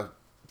the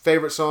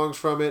favorite songs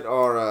from it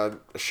are "A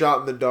Shot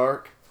in the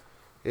Dark"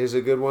 is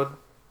a good one,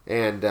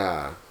 and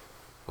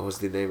what was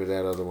the name of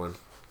that other one?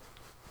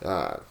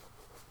 Dang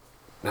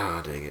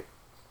it,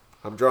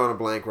 I'm drawing a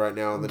blank right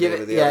now on the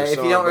name of the other song. Yeah,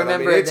 if you don't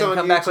remember it, then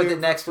come back with it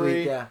next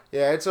week.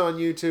 Yeah, it's on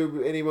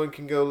YouTube. Anyone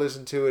can go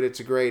listen to it. It's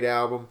a great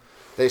album.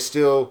 They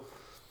still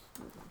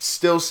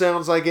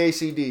sounds like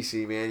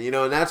AC/DC, man.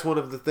 And that's one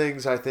of the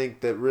things I think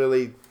that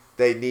really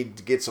they need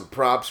to get some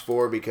props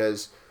for,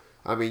 because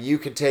I mean, you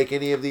can take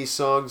any of these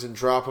songs and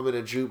drop them in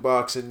a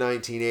jukebox in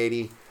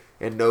 1980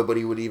 and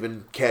nobody would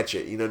even catch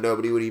it.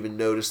 Nobody would even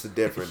notice the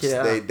difference.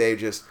 They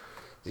just,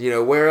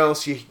 where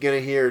else you going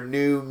to hear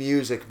new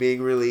music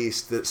being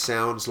released that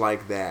sounds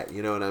like that?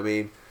 You know what I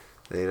mean?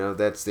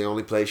 That's the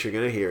only place you're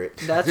going to hear it.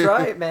 That's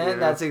right, man.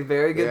 That's a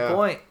very good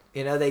point.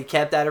 They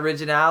kept that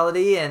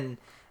originality, and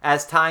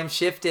as time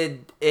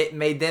shifted, it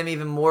made them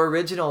even more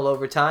original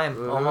over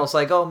time. Almost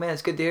like, oh man,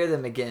 it's good to hear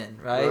them again,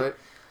 right?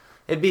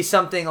 It'd be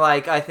something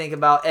like, I think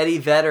about Eddie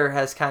Vedder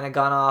has kind of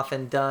gone off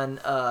and done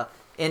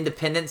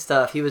independent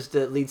stuff. He was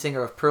the lead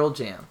singer of Pearl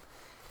Jam.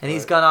 And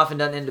he's gone off and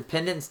done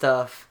independent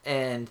stuff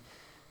and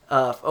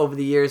over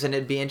the years, and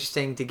it'd be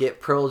interesting to get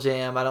Pearl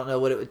Jam. I don't know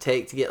what it would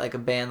take to get like a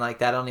band like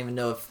that. I don't even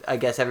know if, I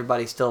guess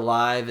everybody's still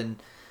alive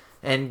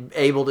and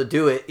able to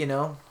do it, you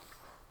know.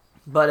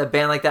 But a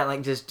band like that,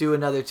 like just do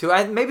another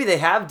tour. Maybe they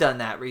have done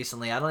that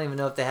recently. I don't even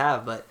know if they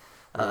have, but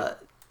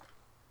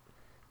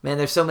man,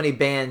 there's so many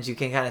bands you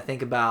can kind of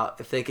think about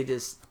if they could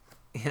just,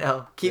 you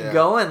know, keep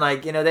going.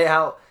 Like, you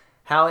know,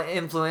 how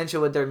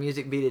influential would their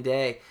music be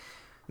today?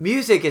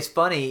 Music is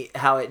funny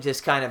how it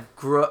just kind of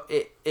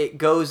it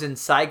goes in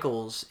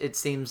cycles. It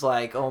seems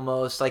like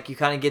almost like you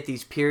kind of get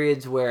these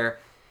periods where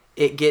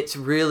it gets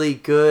really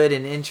good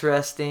and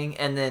interesting,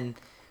 and then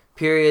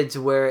periods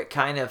where it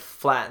kind of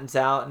flattens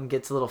out and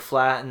gets a little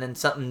flat, and then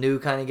something new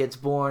kind of gets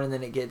born, and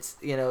then it gets,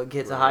 you know, it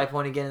gets a high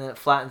point again, and then it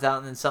flattens out,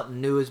 and then something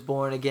new is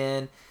born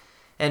again.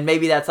 And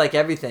maybe that's like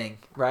everything,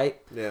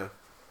 right? Yeah.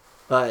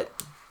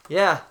 But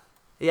yeah,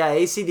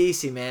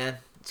 AC/DC, man,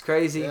 it's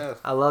crazy. Yeah.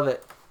 I love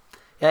it.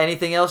 Yeah.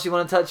 Anything else you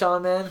want to touch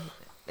on, man?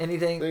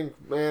 Anything?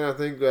 I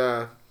think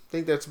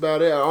that's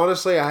about it.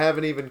 Honestly, I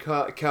haven't even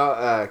caught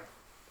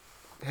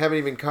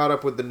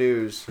up with the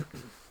news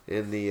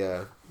in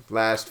the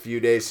last few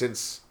days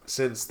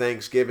since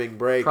Thanksgiving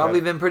break.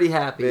 Probably been pretty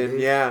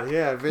happy.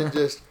 I've been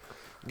just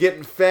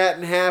getting fat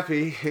and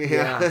happy.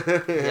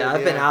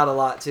 I've been out a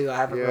lot too. I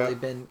haven't really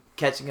been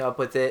catching up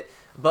with it.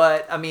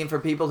 But I mean, for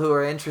people who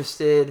are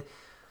interested,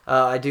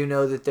 I do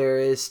know that there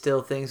is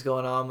still things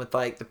going on with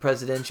like the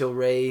presidential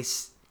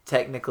race.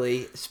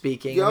 Technically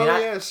speaking,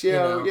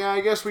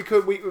 I guess we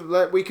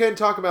can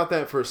talk about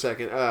that for a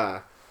second.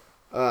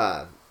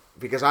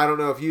 Because I don't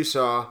know if you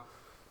saw,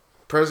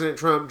 President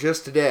Trump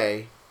just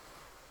today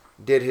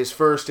did his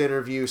first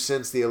interview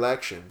since the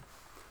election,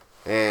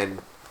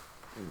 and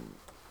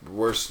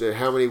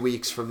how many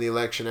weeks from the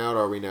election out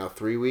are we now?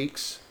 3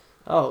 weeks?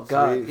 Oh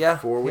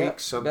God, 4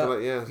 weeks, something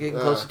like getting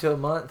closer to a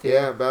month.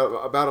 Yeah,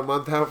 about a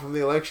month out from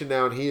the election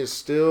now, and he is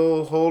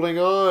still holding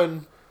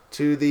on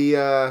to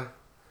the.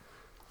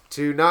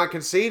 To not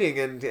conceding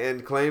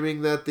and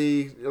claiming that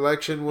the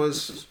election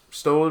was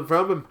stolen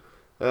from him.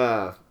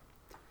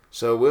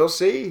 So we'll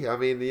see. I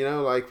mean, you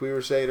know, like we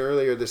were saying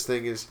earlier, this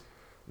thing is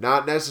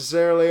not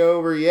necessarily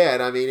over yet.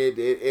 I mean,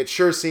 it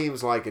sure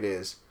seems like it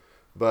is.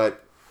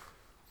 But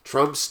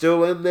Trump's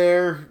still in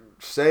there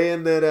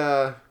saying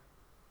that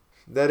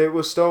it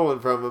was stolen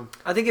from him.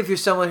 I think if you're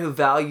someone who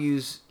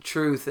values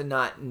truth and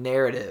not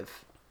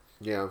narrative,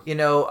 you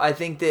know, I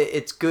think that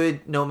it's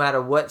good no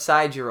matter what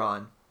side you're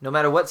on. No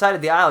matter what side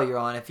of the aisle you're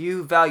on, if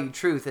you value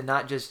truth and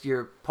not just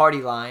your party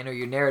line or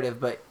your narrative,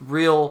 but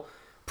real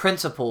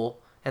principle,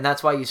 and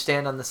that's why you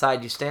stand on the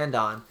side you stand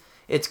on,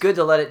 it's good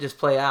to let it just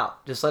play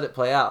out. Just let it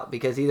play out,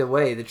 because either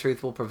way, the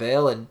truth will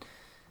prevail, and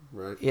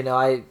you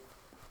know,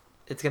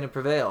 it's going to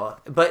prevail.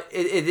 But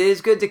it is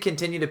good to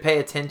continue to pay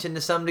attention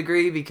to some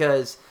degree,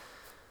 because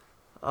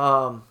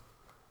I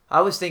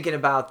was thinking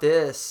about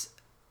this.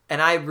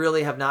 And I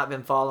really have not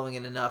been following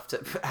it enough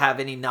to have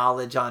any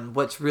knowledge on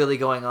what's really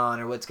going on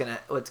or what's gonna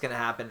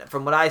happen.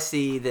 From what I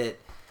see, that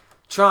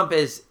Trump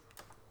is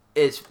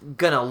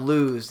gonna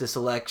lose this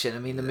election. I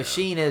mean, the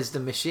machine is the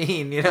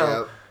machine. You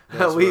know,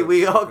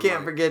 we all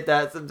can't forget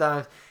that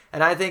sometimes.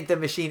 And I think the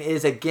machine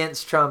is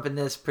against Trump in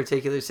this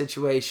particular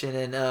situation.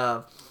 And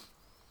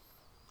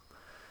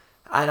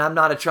I'm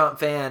not a Trump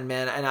fan,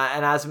 man. And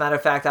as a matter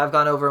of fact, I've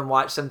gone over and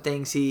watched some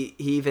things. He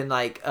even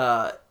like.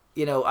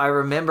 You know, I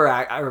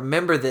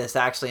remember this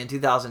actually in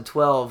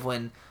 2012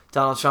 when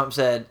Donald Trump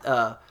said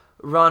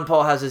Ron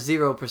Paul has a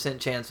 0%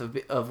 chance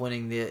of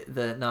winning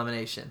the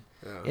nomination.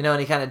 Yeah. You know, and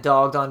he kind of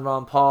dogged on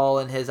Ron Paul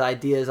and his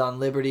ideas on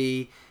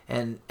liberty.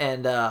 And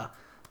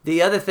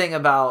the other thing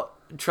about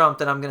Trump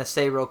that I'm going to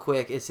say real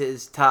quick is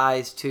his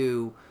ties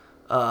to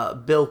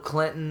Bill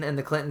Clinton and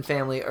the Clinton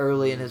family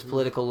early in his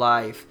political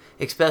life,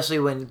 especially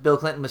when Bill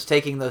Clinton was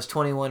taking those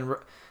 21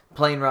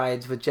 plane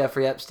rides with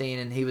Jeffrey Epstein,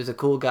 and he was a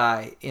cool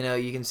guy. You know,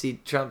 you can see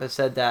Trump has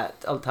said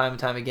that time and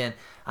time again.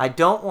 I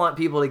don't want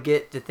people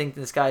to think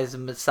this guy is a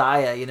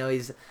messiah. You know,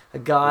 he's a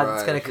god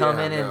that's going to come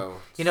in and,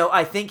 you know,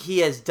 I think he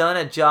has done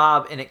a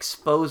job in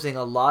exposing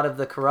a lot of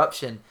the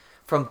corruption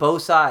from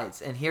both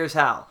sides. And here's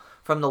how.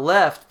 From the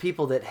left,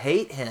 people that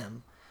hate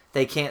him,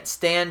 they can't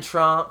stand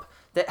Trump.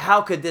 That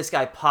how could this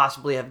guy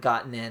possibly have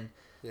gotten in?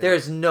 Yeah.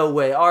 There's no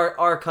way.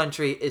 Our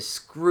country is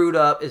screwed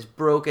up, is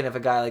broken if a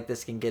guy like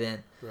this can get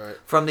in. Right.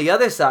 From the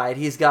other side,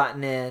 he's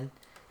gotten in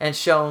and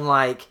shown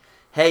like,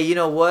 hey, you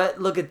know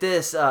what? Look at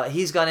this.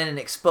 He's gone in and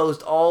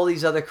exposed all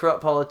these other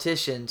corrupt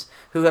politicians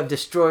who have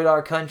destroyed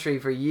our country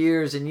for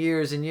years and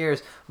years and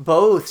years.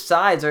 Both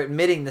sides are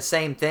admitting the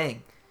same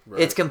thing.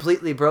 Right. It's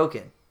completely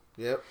broken.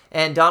 Yep.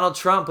 And Donald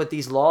Trump with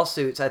these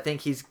lawsuits, I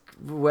think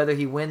whether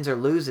he wins or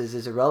loses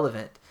is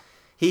irrelevant.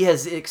 He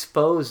has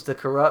exposed the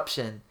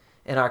corruption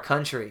in our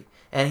country,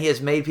 and he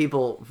has made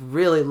people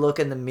really look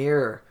in the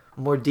mirror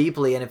more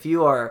deeply. And if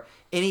you are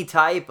any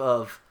type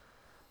of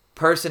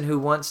person who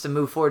wants to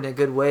move forward in a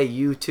good way,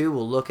 you too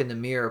will look in the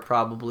mirror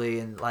probably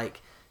and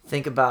like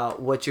think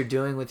about what you're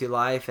doing with your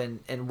life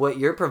and what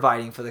you're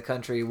providing for the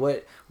country,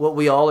 what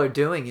we all are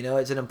doing. You know,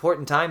 it's an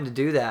important time to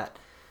do that.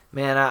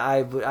 Man,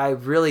 I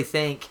really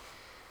think,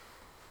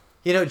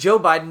 you know, Joe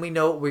Biden, we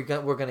know what we're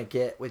going to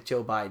get with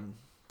Joe Biden.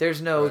 There's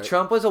no, right.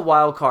 Trump was a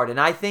wild card, and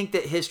I think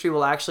that history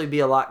will actually be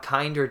a lot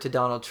kinder to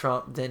Donald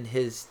Trump than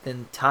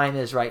time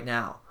is right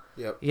now.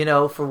 Yep. You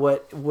know, for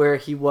where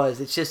he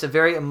was. It's just a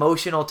very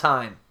emotional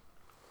time.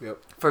 Yep.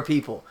 For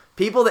people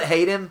that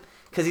hate him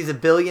because he's a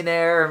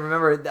billionaire. And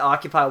remember, the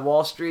Occupy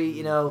Wall Street,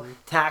 you know,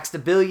 taxed the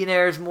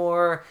billionaires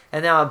more,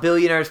 and now a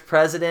billionaire's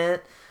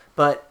president.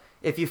 But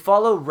if you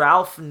follow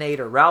Ralph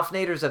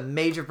Nader's a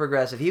major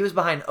progressive. He was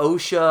behind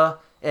OSHA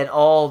and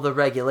all the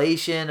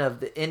regulation of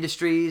the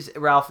industries.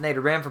 Ralph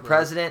Nader ran for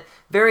president.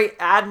 Very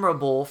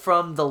admirable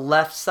from the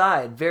left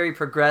side. Very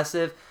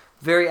progressive,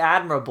 very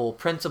admirable,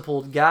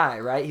 principled guy.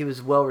 Right? He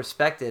was well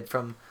respected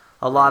from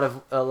a lot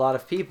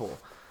of people.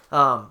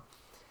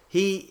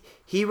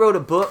 He wrote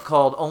a book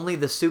called Only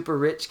the Super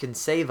Rich Can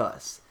Save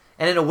Us.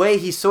 And in a way,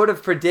 he sort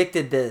of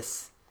predicted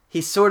this.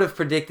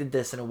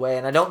 In a way.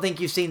 And I don't think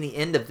you've seen the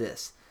end of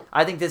this.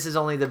 I think this is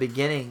only the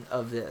beginning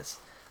of this.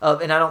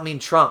 And I don't mean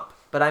Trump,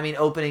 but I mean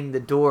opening the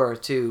door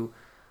to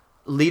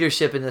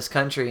leadership in this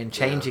country and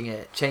changing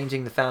it.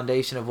 Changing the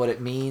foundation of what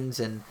it means.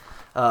 And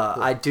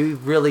I do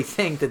really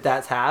think that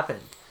that's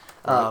happened.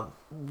 Right.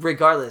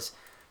 Regardless,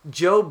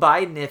 Joe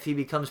Biden, if he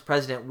becomes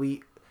president,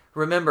 we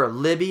remember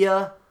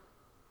Libya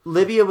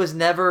was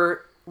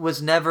never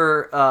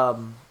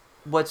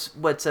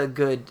what's a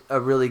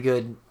really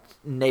good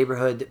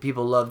neighborhood that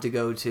people love to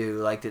go to,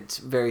 like that's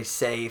very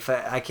safe.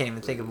 I can't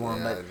even think of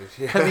one, but I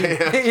mean, I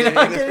can't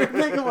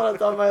even think of one on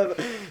top of my head.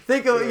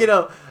 Think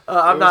of,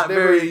 I'm not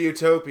very a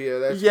utopia.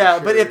 That's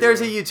sure, but if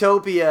there's a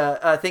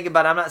utopia, think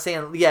about it. I'm not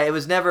saying it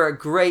was never a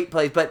great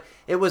place, but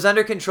it was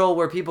under control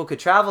where people could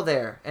travel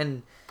there,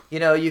 and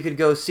you could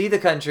go see the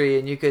country,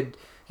 and you could,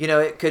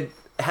 it could,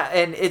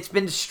 and it's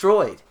been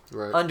destroyed.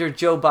 Right. Under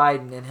Joe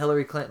Biden and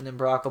Hillary Clinton and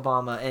Barack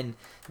Obama, and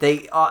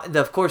they,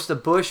 of course, the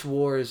Bush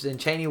wars and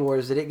Cheney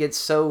wars, that it gets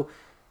so.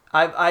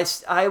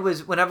 I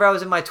was, whenever I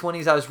was in my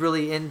 20s, I was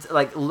really into,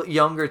 like,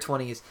 younger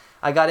 20s.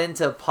 I got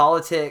into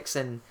politics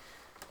and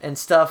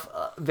stuff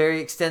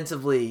very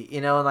extensively,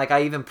 and like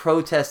I even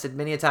protested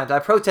many a times. I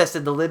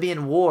protested the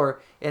Libyan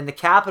war in the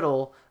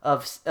capital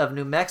of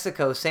New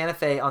Mexico, Santa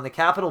Fe, on the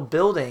Capitol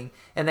building,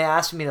 and they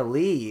asked me to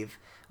leave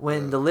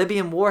when the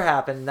Libyan war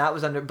happened. That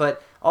was under,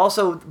 but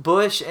also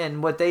Bush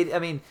and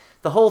the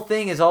whole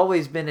thing has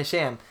always been a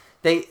sham.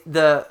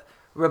 The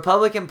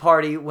Republican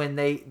Party, when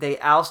they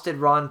ousted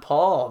Ron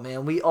Paul,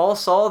 man, we all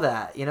saw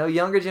that.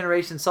 Younger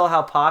generations saw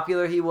how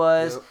popular he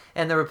was,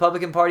 and the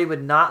Republican Party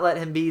would not let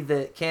him be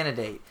the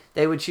candidate.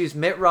 They would choose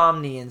Mitt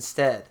Romney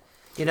instead.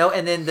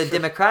 And then the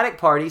Democratic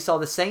Party saw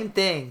the same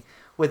thing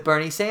with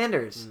Bernie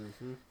Sanders.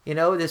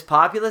 Mm-hmm. This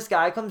populist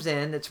guy comes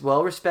in that's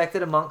well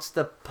respected amongst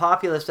the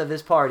populace of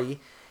his party,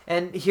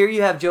 and here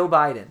you have Joe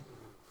Biden.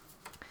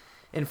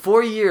 In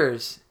 4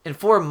 years, in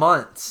 4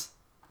 months,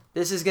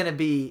 this is going to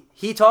be,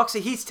 he's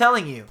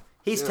telling you,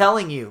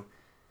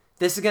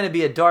 this is going to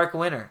be a dark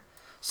winter.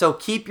 So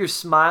keep your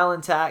smile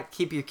intact,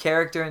 keep your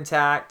character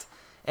intact,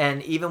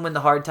 and even when the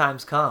hard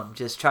times come,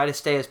 just try to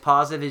stay as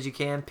positive as you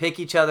can, pick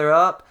each other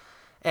up,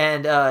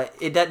 and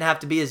it doesn't have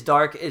to be as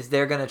dark as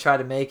they're going to try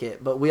to make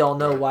it, but we all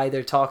know why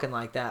they're talking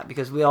like that,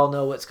 because we all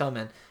know what's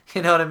coming.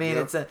 You know what I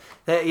mean?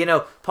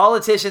 Yep.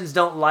 Politicians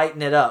don't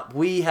lighten it up.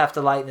 We have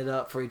to lighten it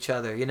up for each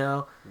other,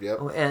 Yep.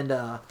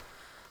 And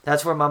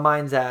that's where my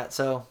mind's at.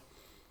 So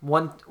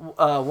 1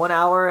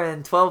 hour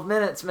and 12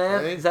 minutes,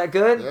 man. Hey, is that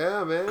good?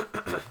 Yeah, man.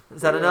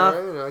 Is that enough?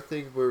 Right. I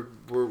think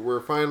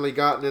we're finally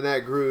gotten in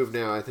that groove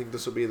now. I think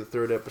this will be the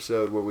 3rd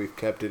episode where we've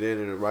kept it in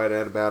and right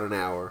at about an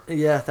hour.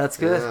 Yeah, that's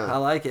good. Yeah. I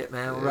like it,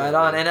 man. We're right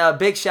on. Man. And a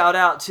big shout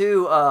out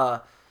to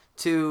a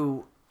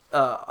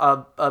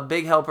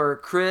big helper,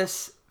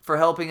 Chris, for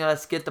helping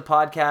us get the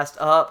podcast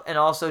up and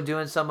also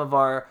doing some of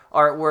our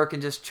artwork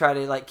and just try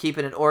to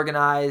keeping it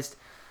organized.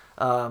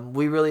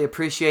 We really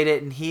appreciate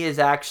it, and he is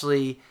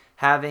actually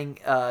having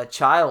a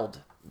child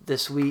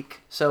this week,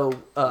 so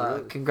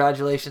really?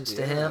 Congratulations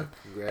to him.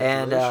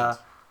 Congratulations. And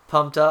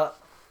pumped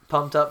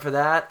up for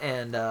that,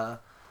 and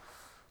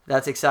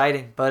that's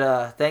exciting.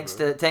 But thanks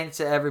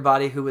to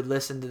everybody who would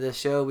listen to this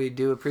show. We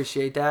do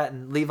appreciate that.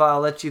 And Levi, I'll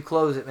let you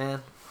close it,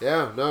 man.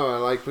 Yeah, no,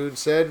 like Boone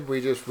said,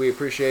 we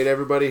appreciate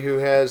everybody who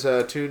has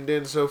tuned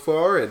in so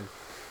far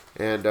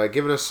and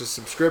given us a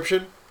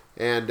subscription.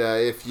 And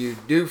if you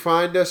do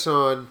find us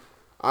on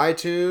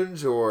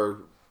iTunes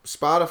or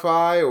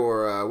Spotify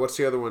or what's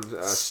the other one?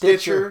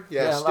 Stitcher.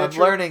 Yeah, Stitcher. I'm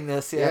learning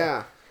this.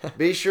 Yeah.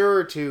 Be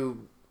sure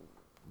to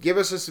give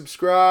us a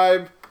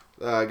subscribe.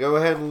 Go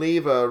ahead and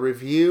leave a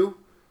review.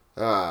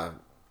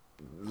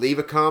 Leave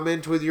a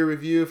comment with your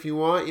review if you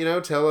want.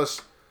 Tell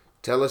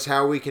us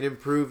how we can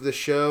improve the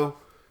show.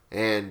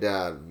 And,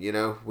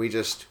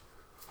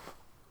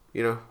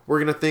 we're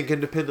going to think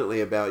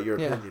independently about your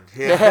opinion.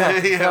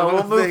 No,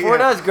 we'll move forward.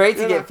 No, it's great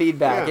to get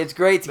feedback. It's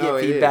great to get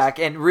feedback.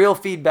 And real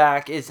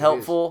feedback is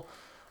helpful.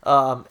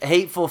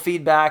 Hateful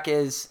feedback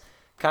is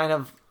kind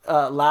of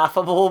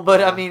laughable,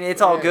 but I mean,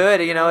 it's all good,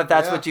 if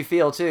that's what you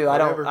feel too.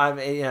 Whatever.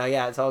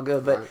 It's all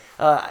good. But,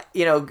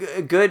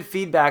 good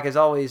feedback is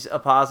always a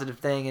positive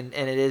thing, and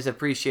it is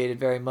appreciated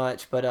very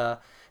much.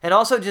 But, and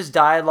also just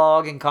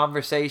dialogue and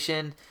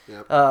conversation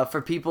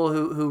for people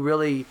who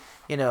really,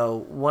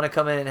 want to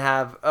come in and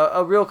have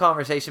a real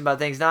conversation about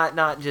things,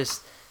 not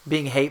just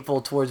being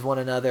hateful towards one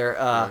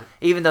another,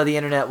 even though the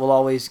internet will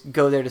always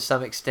go there to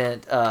some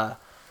extent. I'm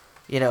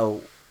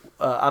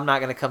not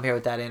going to come here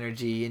with that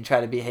energy and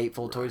try to be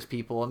hateful towards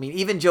people. I mean,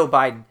 even Joe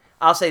Biden,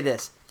 I'll say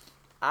this.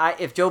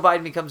 If Joe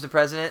Biden becomes the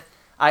president,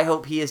 I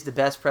hope he is the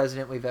best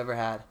president we've ever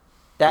had.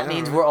 That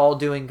means we're all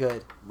doing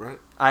good. Right.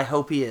 I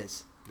hope he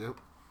is. Yep.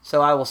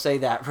 So I will say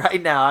that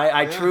right now.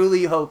 I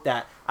truly hope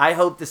that. I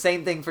hope the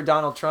same thing for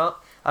Donald Trump.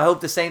 I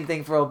hope the same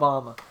thing for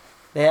Obama.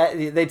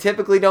 They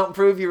typically don't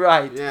prove you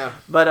right. Yeah.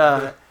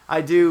 But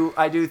I do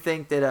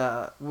think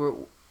that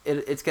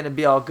it's going to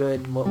be all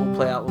good, and what will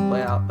play out will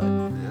play out.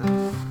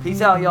 But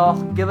peace out,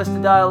 y'all. Give us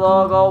the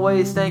dialogue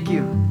always. Thank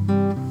you.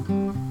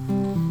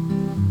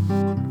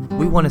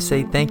 We want to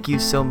say thank you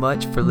so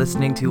much for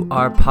listening to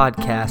our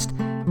podcast,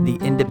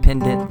 the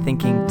Independent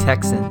Thinking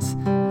Texans.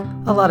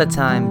 A lot of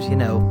times,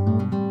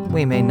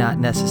 we may not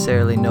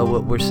necessarily know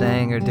what we're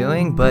saying or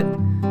doing, but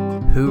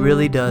who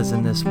really does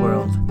in this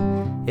world?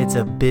 It's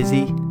a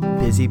busy,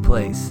 busy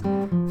place.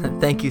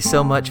 Thank you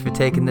so much for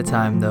taking the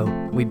time, though.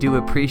 We do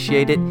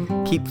appreciate it.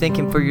 Keep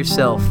thinking for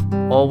yourself,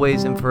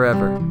 always and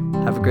forever.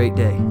 Have a great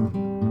day.